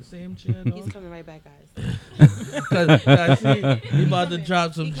freaking same chair, He's dog. coming right back, guys. I see he about to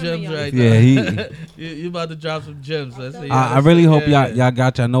drop some He coming, gems y'all. right Yeah, there. you about to drop some gems. I see. I really hope y'all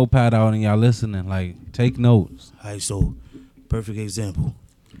got your notepad out and y'all listening. Like, take notes. All right, so perfect example.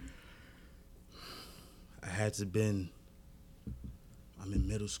 I had to been. I'm in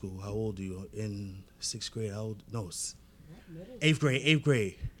middle school. How old are you? In 6th grade. How old? No, 8th grade. 8th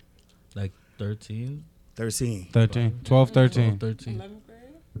grade. like 13, 13. 13, 12, 13. 13. 11th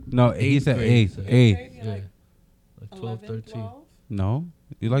grade? No, he Eighth said grade, 8. so- 8. Grade, you're Yeah, like like 12, 11, 13. 12, No,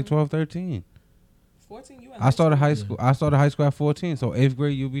 you like 12, 13. 14, you in I started high Yeah. school. I started high school at 14. So 8th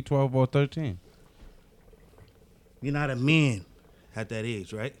grade, you'll be 12 or 13. You're not a man at that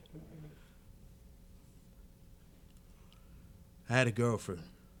age, right? I had a girlfriend.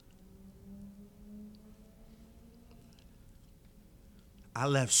 I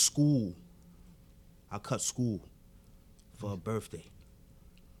left school. I cut school for a birthday.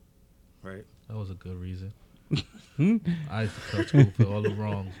 Right? That was a good reason. I used to cut school for all the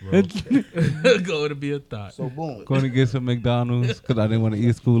wrongs, bro. Going to be a thought. So boom. Going to get some McDonald's because I didn't want to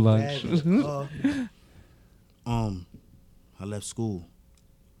eat school lunch. I left school.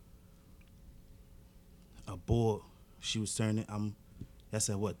 A boy, she was turning. That's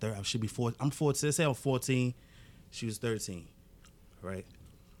at what? I should be 4. I'm 14. Let's say I'm 14. She was 13, right?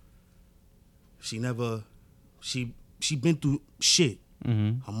 She been through shit.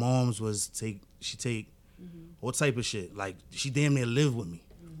 Mm-hmm. Her mom's she take all type of shit. Like she damn near lived with me,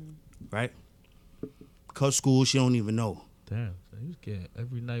 right? Cut school, she don't even know. Damn, so you was getting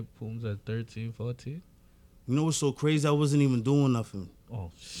every night pooms at 13, 14? You know what's so crazy? I wasn't even doing nothing.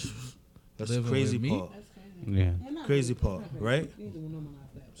 Oh, That's the Living crazy with me? part. Yeah. Crazy part, right?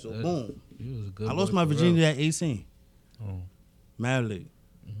 So That- boom, you was a good I lost boy my for virginity real. at 18. Oh. Married late,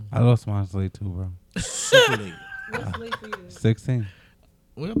 I lost mine late too, bro. super late. What's late for you? 16.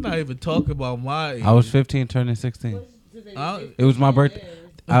 Well, I'm not even talking about my age. I was 15 turning 16. I- It was my birthday.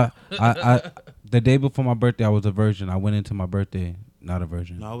 I the day before my birthday, I was a virgin. I went into my birthday not a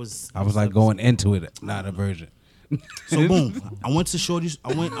virgin. No, I was like going into it not a virgin. So boom, I went to Shorty's.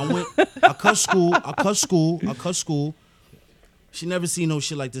 I cut school. She never seen no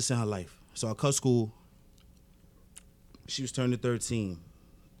shit like this in her life. So I cut school. She was turning 13.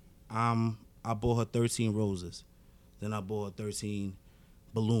 I bought her 13 roses. Then I bought her 13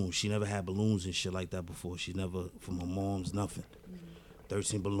 balloons. She never had balloons and shit like that before. She never, from her mom's, nothing.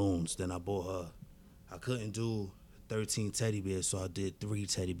 13 balloons. Then I bought her. I couldn't do 13 teddy bears, so I did 3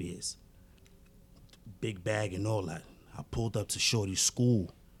 teddy bears. Big bag and all that. I pulled up to Shorty's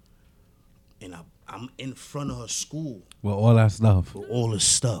school, and I'm in front of her school With all that stuff. with all the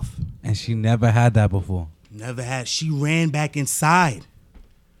stuff. And she never had that before. Never had. She ran back inside.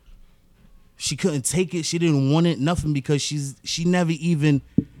 She couldn't take it. She didn't want it. Nothing because she never even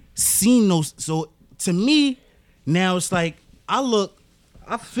seen those. So to me, now it's like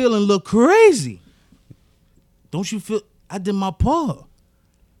I feel and look crazy. Don't you feel? I did my part.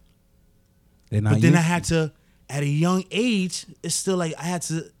 But then I had to, at a young age, it's still like I had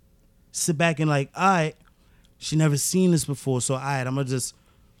to sit back and like, all right, she never seen this before, so all right, I'm going to just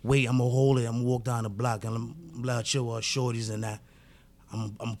wait, I'm going to hold it, I'm going to walk down the block, and I'm going to chill with her shorties and that.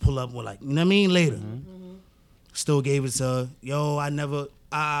 I'm going to pull up with like, you know what I mean, later. Mm-hmm. Still gave it to her. Yo, I never, you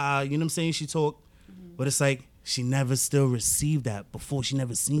know what I'm saying, she talked. Mm-hmm. But it's like, she never still received that before, she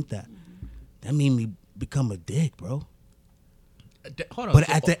never seen that. Mm-hmm. That made me become a dick, bro. Hold on.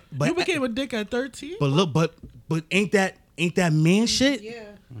 But you became a dick at 13? But look, but ain't that man shit? Yeah.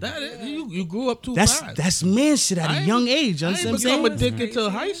 That is, you grew up too fast. That's man shit at a young age. You I understand didn't what I'm become a saying? dick until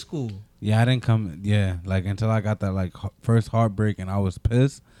high school. Yeah, I didn't come. Yeah, like until I got that like first heartbreak and I was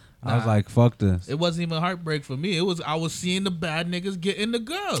pissed. I was like, "Fuck this." It wasn't even heartbreak for me. I was seeing the bad niggas getting the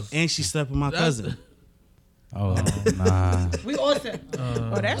girls. And she slept with my cousin. Oh nah. We all said.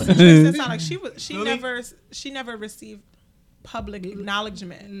 Well, that's interesting. Sound like she never received public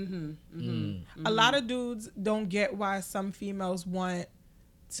acknowledgement. A lot of dudes don't get why some females want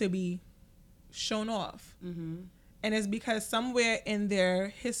to be shown off, and it's because somewhere in their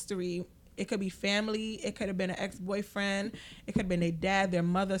history, it could be family, it could have been an ex-boyfriend, it could have been their dad, their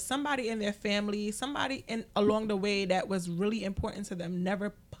mother, somebody in their family, somebody along the way that was really important to them,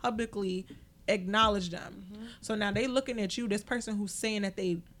 never publicly acknowledged them. So now they looking at you, this person who's saying that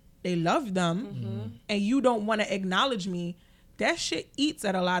they love them, and you don't want to acknowledge me. That shit eats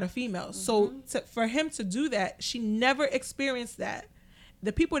at a lot of females. So for him to do that, she never experienced that.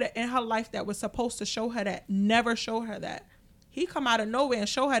 The people that in her life that was supposed to show her that never show her that. He come out of nowhere and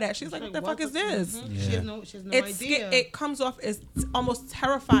show her that. She's like, what the fuck is this? Yeah. She has no idea. It comes off as almost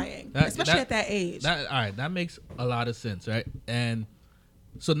terrifying, especially at that age. All right, that makes a lot of sense, right? And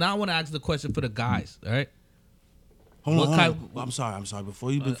so now I want to ask the question for the guys, all right? Hold on. I'm sorry.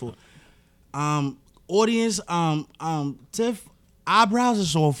 Before audience, Tiff, eyebrows are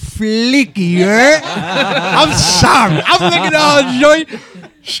so flicky, right? I'm sorry. I'm looking at her joint.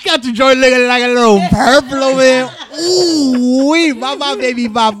 She got the joint looking like a little purple over there. Ooh, wee, my baby,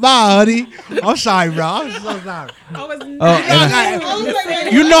 honey. I'm sorry, bro. I'm so sorry. I was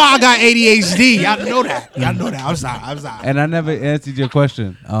You know I got ADHD. Y'all know that. I'm sorry. And I never answered your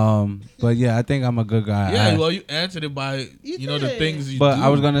question. But yeah, I think I'm a good guy. Yeah, well, you answered it by, the things you But do. I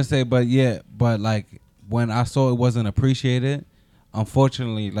was gonna say, but like when I saw it wasn't appreciated,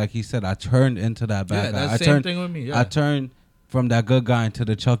 unfortunately, like he said, I turned into that bad guy. That's the same thing with me. Yeah. I turned from that good guy into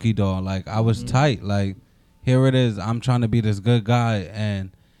the Chucky doll. Like I was tight. Like here it is. I'm trying to be this good guy,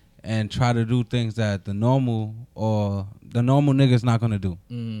 and and try to do things that the normal nigga's not gonna do.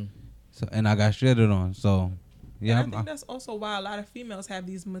 So, and I got shitted on. So, yeah. And I think that's also why a lot of females have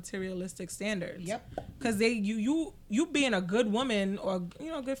these materialistic standards. Yep. Because you being a good woman or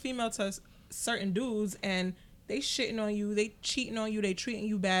a good female to certain dudes, and they shitting on you, they cheating on you, they treating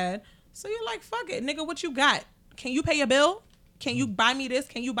you bad. So you're like, fuck it, nigga, what you got? Can you pay your bill? Can you buy me this?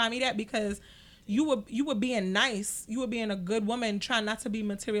 Can you buy me that? Because you were being nice, you were being a good woman, trying not to be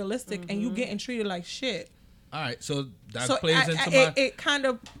materialistic, and you getting treated like shit. All right, so that So plays into my. it kind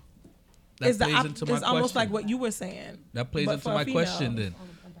of That is plays into my is almost question. like what you were saying. That plays But into for a my female. question then.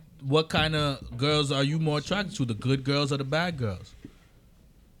 What kind of girls are you more attracted to? The good girls or the bad girls?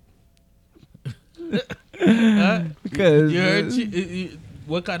 Huh? Because You heard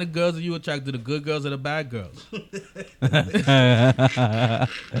what kind of girls are you attracted to? The good girls or the bad girls? I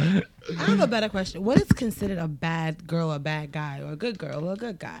have a better question. What is considered a bad girl, a bad guy, or a good girl, or a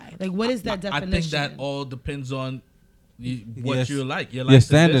good guy? Like, what is that I definition? think that all depends on what Yes. you like. Your your likes and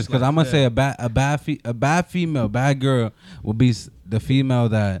standards. Because dislikes, I'm gonna yeah. say a bad female, bad girl will be the female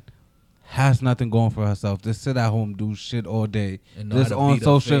that has nothing going for herself. Just sit at home, do shit all day. And know how Just to on beat her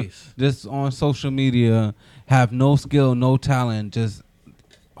social, face. just on social media, have no skill, no talent, just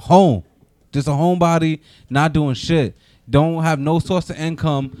home, just a homebody, not doing shit. Don't have no source of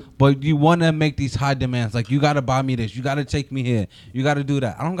income, but you want to make these high demands. Like, you got to buy me this. You got to take me here. You got to do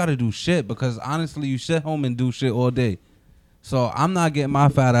that. I don't got to do shit because, honestly, you sit home and do shit all day. So I'm not getting my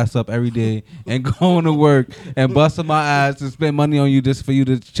fat ass up every day and going to work and busting my ass and spend money on you just for you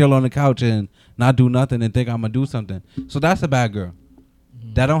to chill on the couch and not do nothing and think I'm going to do something. So that's a bad girl.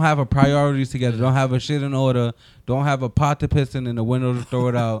 That don't have her priorities together. Don't have her shit in order. Don't have a pot to piss in the window to throw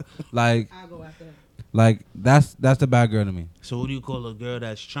it out. Like, I'll go after that. like that's a bad girl to me. So what do you call a girl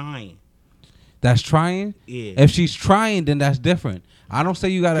that's trying? That's trying. Yeah. If she's trying, then that's different. I don't say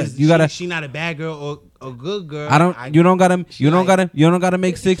you gotta. She not a bad girl or a good girl. I don't. You don't gotta. You don't gotta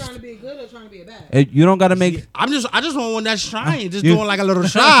make Is she six. trying to be good or trying to be a bad? You don't gotta make. I just want one that's trying, just You- doing like a little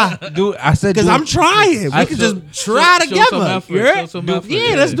try. Do I said? Because do- I'm trying. We I- can show- just try show together. some effort, You heard? show some effort, Yeah,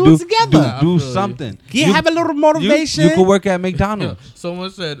 yeah. let's do it together. Do I feel something. Yeah, You- have a little You, motivation. you could work at Yeah. McDonald's.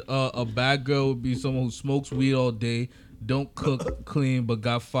 Someone said a bad girl would be someone who smokes weed all day, don't cook clean, but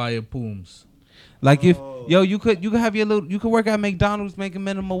got fire pooms. Like if you could have your little, you could work at McDonald's making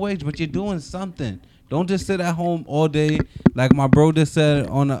minimum wage, but you're doing something. Don't just sit at home all day, like my bro just said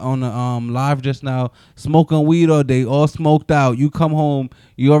on the live just now, smoking weed all day, all smoked out. You come home,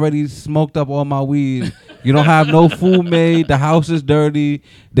 you already smoked up all my weed. You don't have no food made. The house is dirty.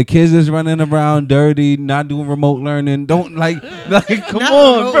 The kids is running around dirty, not doing remote learning. Don't like come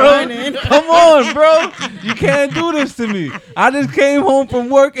on, bro. Come on, bro. You can't do this to me. I just came home from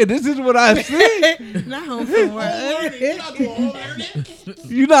work and this is what I see. Not home from work.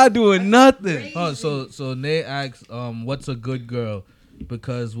 You're not doing nothing. Oh, so Nate asks, what's a good girl?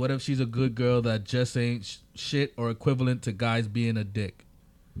 Because what if she's a good girl that just ain't shit or equivalent to guys being a dick?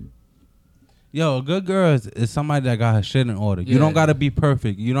 Yo, a good girl is somebody that got her shit in order. You Yeah. don't gotta be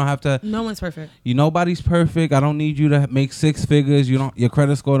perfect. You don't have to. No one's perfect. Nobody's perfect. I don't need you to make six figures. Your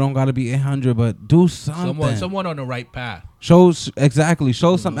credit score don't gotta be 800. But do something. Someone on the right path. Show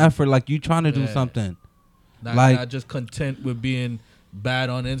some effort. Like you trying to do Yeah. something. Not just content with being bad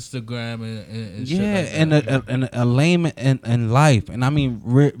on Instagram and shit Yeah, like that. and a lame in life. And I mean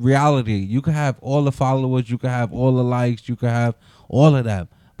reality. You could have all the followers. You could have all the likes. You could have all of that.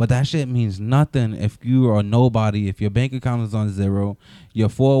 But that shit means nothing if you are nobody. If your bank account is on zero, your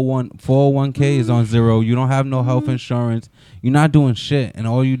 401k is on zero, you don't have no health insurance, you're not doing shit, and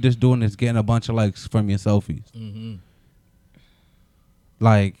all you just doing is getting a bunch of likes from your selfies. Mm-hmm.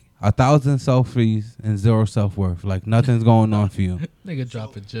 Like 1,000 selfies and zero self-worth. Like nothing's going on for you. Nigga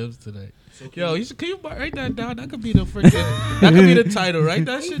dropping gems today. Yo, can you write that down? That could be the freaking. That could be the title. Write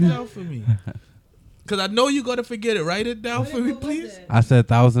that shit down for me. Cause I know you gonna forget it. Write it down for me, please. I said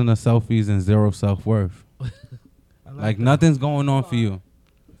 1,000 of selfies and zero self-worth. Like nothing's going on for you.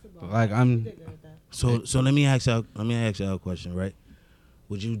 Like I'm. So let me ask y'all a question, right?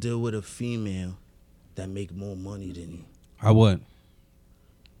 Would you deal with a female that make more money than you? I would.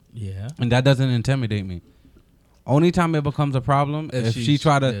 Yeah. And that doesn't intimidate me. Only time it becomes a problem if she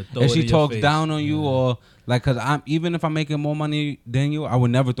throw it in if she your talks face. down on you Yeah. or like, cause even if I'm making more money than you, I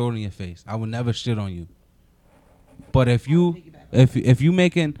would never throw it in your face. I would never shit on you. But if you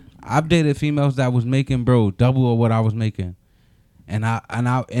making, I've dated females that was making double of what I was making, and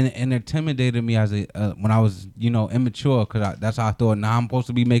it intimidated me as when I was immature, cause that's how I thought. Now I'm supposed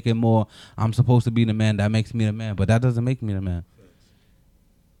to be making more. I'm supposed to be the man that makes me the man, but that doesn't make me the man.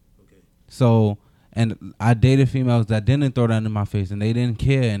 So And I dated females that didn't throw that in my face, and they didn't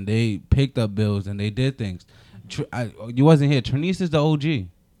care, and they picked up bills, and they did things. You wasn't here. Trinice is the OG.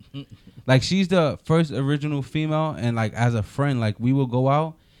 Like, she's the first original female, and like as a friend, like we would go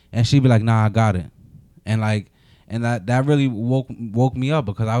out, and she'd be like, "Nah, I got it," and that really woke me up,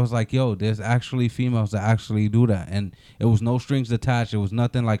 because I was like, yo, there's actually females that actually do that, and it was no strings attached. It was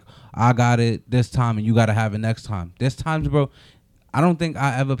nothing like, I got it this time and you got to have it next time. There's times, bro, I don't think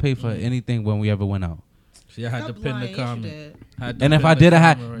I ever paid for anything when we ever went out. See, I had to pin the comment. And if I did, I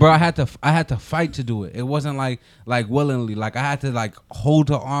had to fight to do it. It wasn't like willingly. Like, I had to like hold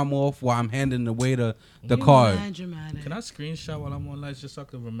her arm off while I'm handing away the card. Dramatic. Can I screenshot while I'm on lights just so I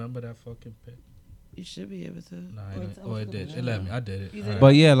can remember that fucking pic? You should be able to. Nah, it did. It let me. I did it.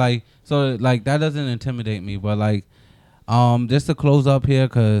 But yeah, like, so like that doesn't intimidate me. But like, just to close up here,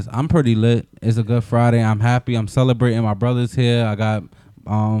 cause I'm pretty lit. It's a good Friday. I'm happy. I'm celebrating. My brother's here. I got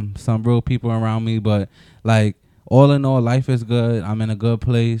some real people around me. But like, all in all, life is good. I'm in a good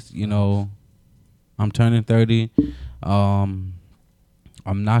place. You know, I'm turning 30.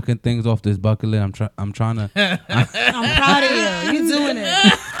 I'm knocking things off this bucket list. I'm trying to. I'm proud of you. You doing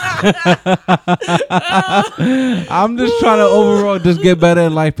it. I'm just trying to overall just get better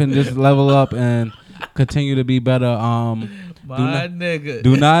in life and just level up and continue to be better. Nigga.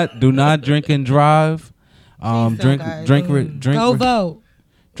 Do not drink and drive. Drink Go vote.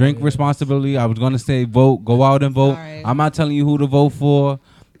 Drink responsibly. I was gonna say vote. Go out and vote. Sorry. I'm not telling you who to vote for.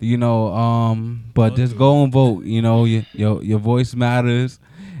 You know, but just go and vote. You know, your voice matters,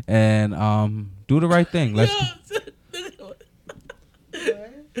 and do the right thing. Let's.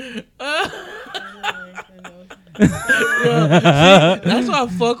 That's why I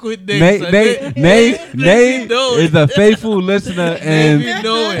fuck with Nate. Nate is a faithful listener,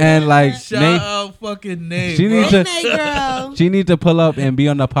 and like shout out fucking Nate. She needs to pull up and be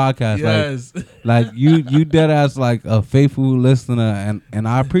on the podcast. Yes, like you dead ass like a faithful listener, and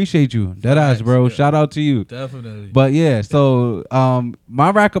I appreciate you, dead ass, bro. Yeah. Shout out to you, definitely. But yeah, so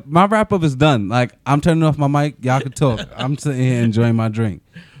my wrap up is done. Like, I'm turning off my mic. Y'all can talk. I'm sitting here enjoying my drink.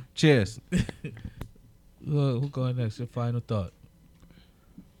 Cheers. Who going next? Your final thought.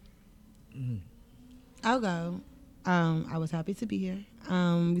 I'll go. I was happy to be here.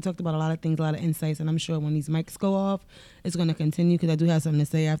 We talked about a lot of things, a lot of insights, and I'm sure when these mics go off, it's going to continue, because I do have something to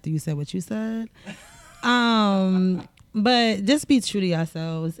say after you said what you said. But just be true to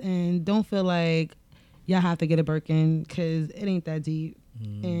yourselves, and don't feel like y'all have to get a Birkin, because it ain't that deep.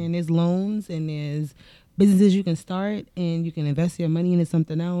 And there's loans, and there's businesses you can start, and you can invest your money into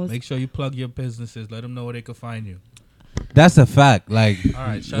something else. Make sure you plug your businesses. Let them know where they can find you. That's a fact. Like, all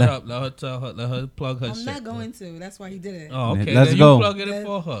right, shut up. Let her plug her shit. I'm not going to. That's why he did it. Oh, okay. Let's then go. You plug it in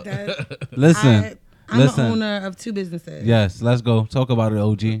for her. Listen. I'm the owner of 2 businesses. Yes, let's go. Talk about it,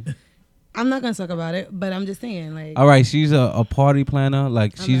 OG. I'm not going to talk about it, but I'm just saying, like. All right, she's a party planner.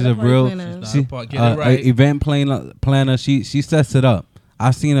 Like, she's a real event planner. She sets it up.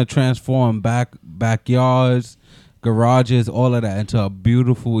 I've seen her transform backyards, garages, all of that into a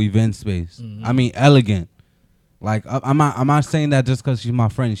beautiful event space. Mm-hmm. I mean, elegant. Like, I'm not saying that just because she's my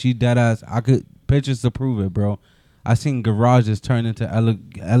friend. She dead ass. I could pictures to prove it, bro. I seen garages turn into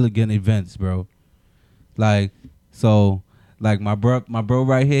elegant events, bro. Like, so, like my bro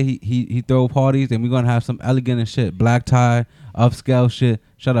right here, he throw parties, and we're gonna have some elegant and shit, black tie, upscale shit.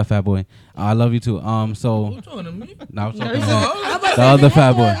 Shut up, fat boy. I love you too. So. Who's talking to me? No, I'm talking to the other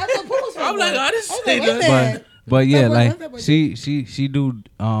fat boy. I'm like, I didn't say that. But yeah, like she do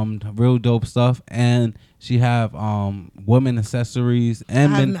real dope stuff, and she have women accessories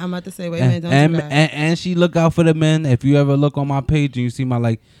and men. I'm about to say, wait a minute, don't do that. And she look out for the men. If you ever look on my page and you see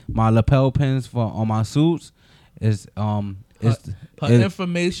my lapel pins on my suits, is her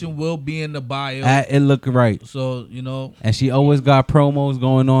information will be in the bio. It look right. So, you know. And she always got promos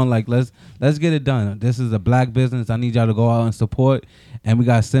going on. Like, let's get it done. This is a black business. I need y'all to go out and support. And we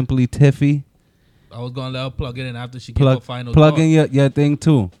got Simply Tiffy. I was going to let her plug it in after she get her final plug thought. in your thing,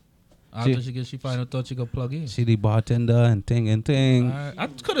 too. After she gets she final thought, she going to plug in. She the bartender and ting and ting. I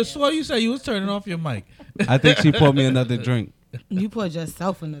could have swore you said you was turning off your mic. I think she poured me another drink. You poured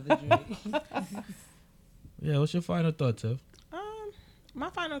yourself another drink. Yeah, what's your final thought, Tiff? My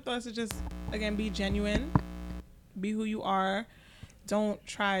final thoughts are just, again, be genuine. Be who you are. Don't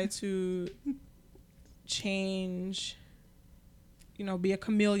try to change, be a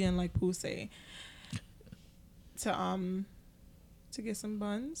chameleon like Pooh say. To get some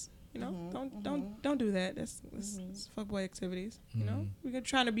buns. Don't do that. That's fuckboy activities. We're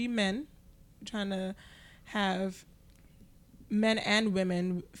trying to be men. We're trying to have men and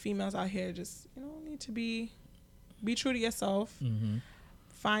women, females out here, just need to be true to yourself.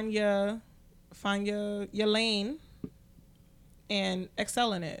 Find your find your lane and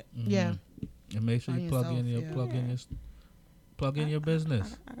excel in it. Yeah. And make sure Find you plug yourself, in your yeah. plug in your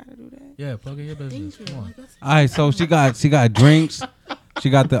business. I gotta do that. Yeah, plug in your business. Thank you. Come on. All right, so she got drinks. She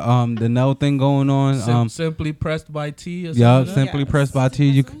got the nail thing going on. Simply pressed by T. Or Yeah, something like simply Yes. pressed by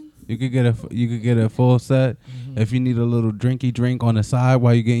T. You could get a full set. If you need a little drinky drink on the side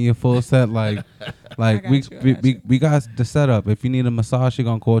while you're getting your full set, like I got you. we got the setup. If you need a massage, you're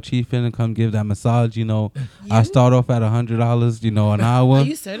gonna call Chief in and come give that massage. You know, I start off at $100. You know, an hour. Are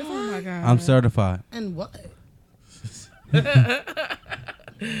you certified? Oh my god. I'm certified. And what?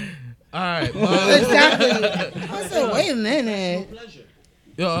 All right. Well, Exactly. I said, wait a minute.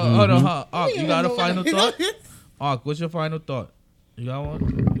 yo, hold on. Ark, you got a final thought? Ark, what's your final thought? You got one?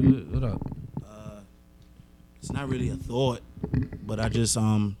 What up? It's not really a thought, but I just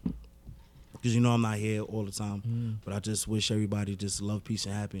because I'm not here all the time, but I just wish everybody just love, peace,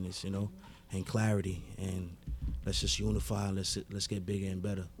 and happiness, and clarity, and let's just unify. Let's get bigger and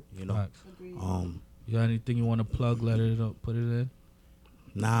better, Facts. Um, You got anything you want to plug? Let it up. Put it in.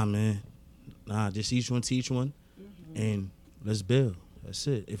 Nah, man, just each one teach one, and let's build. That's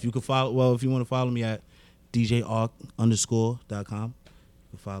it. If you want to follow me at DJArk_.com, you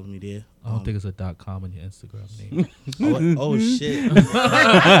can follow me there. I don't think it's a .com in your Instagram name. Oh shit.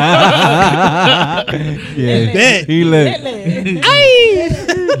 Yeah, Bet. he lit.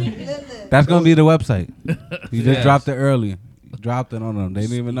 That's gonna be the website. You just Yes. dropped it early. You dropped it on them. They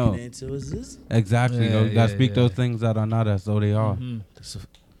didn't even know. Into is this? Exactly. Yeah, You gotta yeah, speak yeah. those things that are not as though they are.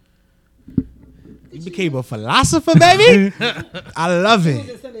 You became a philosopher, baby. I love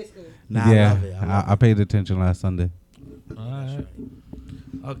it. Nah, I Yeah, love it. I paid attention last Sunday. All right.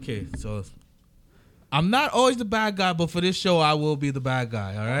 Okay, so I'm not always the bad guy, but for this show, I will be the bad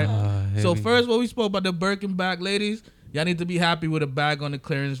guy. All right. So heavy. first, when we spoke about the Birkin bag, ladies, y'all need to be happy with a bag on the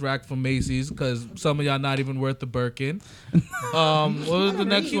clearance rack from Macy's because some of y'all not even worth the Birkin. What was the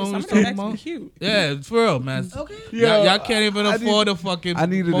next one we was Some of talking them about? actually cute. Yeah, it's for real, man. Okay. Y'all can't even afford a fucking. I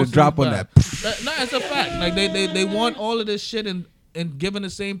needed most to of drop the on bag. Nah, it's a fact. Like they want all of this shit and giving the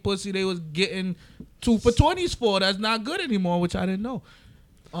same pussy they was getting 2 for $20s for. That's not good anymore, which I didn't know.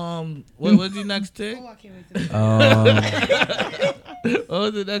 What was the next thing? Oh, I can't wait to What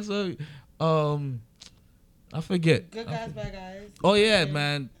was the next one? I forget. Good guys, bad guys. Oh yeah,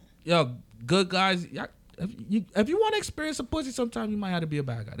 man. Yo, good guys. If you want to experience a pussy, sometimes you might have to be a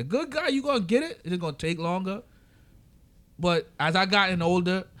bad guy. The good guy, you gonna get it. It's gonna take longer. But as I gotten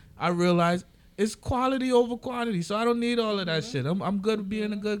older, I realized it's quality over quantity. So I don't need all of that shit. I'm good at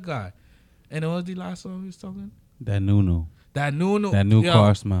being a good guy. And what was the last song we was talking? That new. That new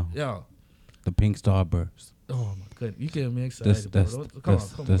Car smell. Yo. The pink starburst. Oh my goodness. You getting me excited, That's bro. Come on.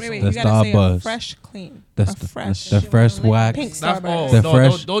 Wait, the you gotta say a Starburst. fresh clean. That's a fresh. the fresh wax. Pink That's Starburst. all. The No,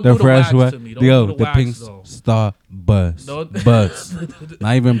 fresh, don't the do the fresh wax wax. to me. Don't Yo, do the the wax, pink though. star burst, Don't- burst,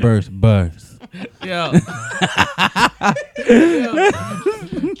 not even burst, burst. Yeah.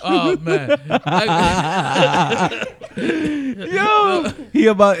 Oh man. Yo,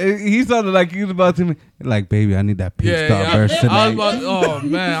 he sounded like he was about to me. Like, baby, I need that pink Yeah, star burst I was tonight. about. Oh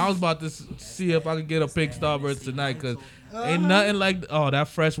man, I was about to see if I could get a pink Starburst tonight because ain't nothing like that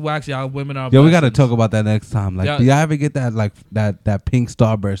fresh wax. Y'all women are. Yo, we gotta blessings. talk about that next time. Like, Yeah. do y'all ever get that that pink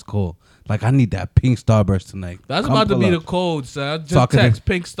starburst call? Like, I need that pink starburst tonight. That's Come about to pull be the up. code, son. Just Talk to text the-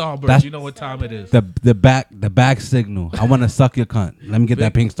 pink Starburst. That's- You know what time it is. the back signal. I want to suck your cunt. Let me get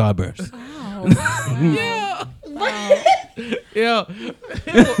that pink starburst. Yeah. Yeah.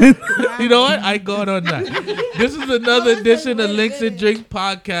 You know what? I got on that. This is another edition of Links and Drink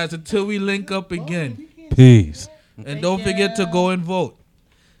podcast. Until we link up again, Peace. and don't forget to go and vote.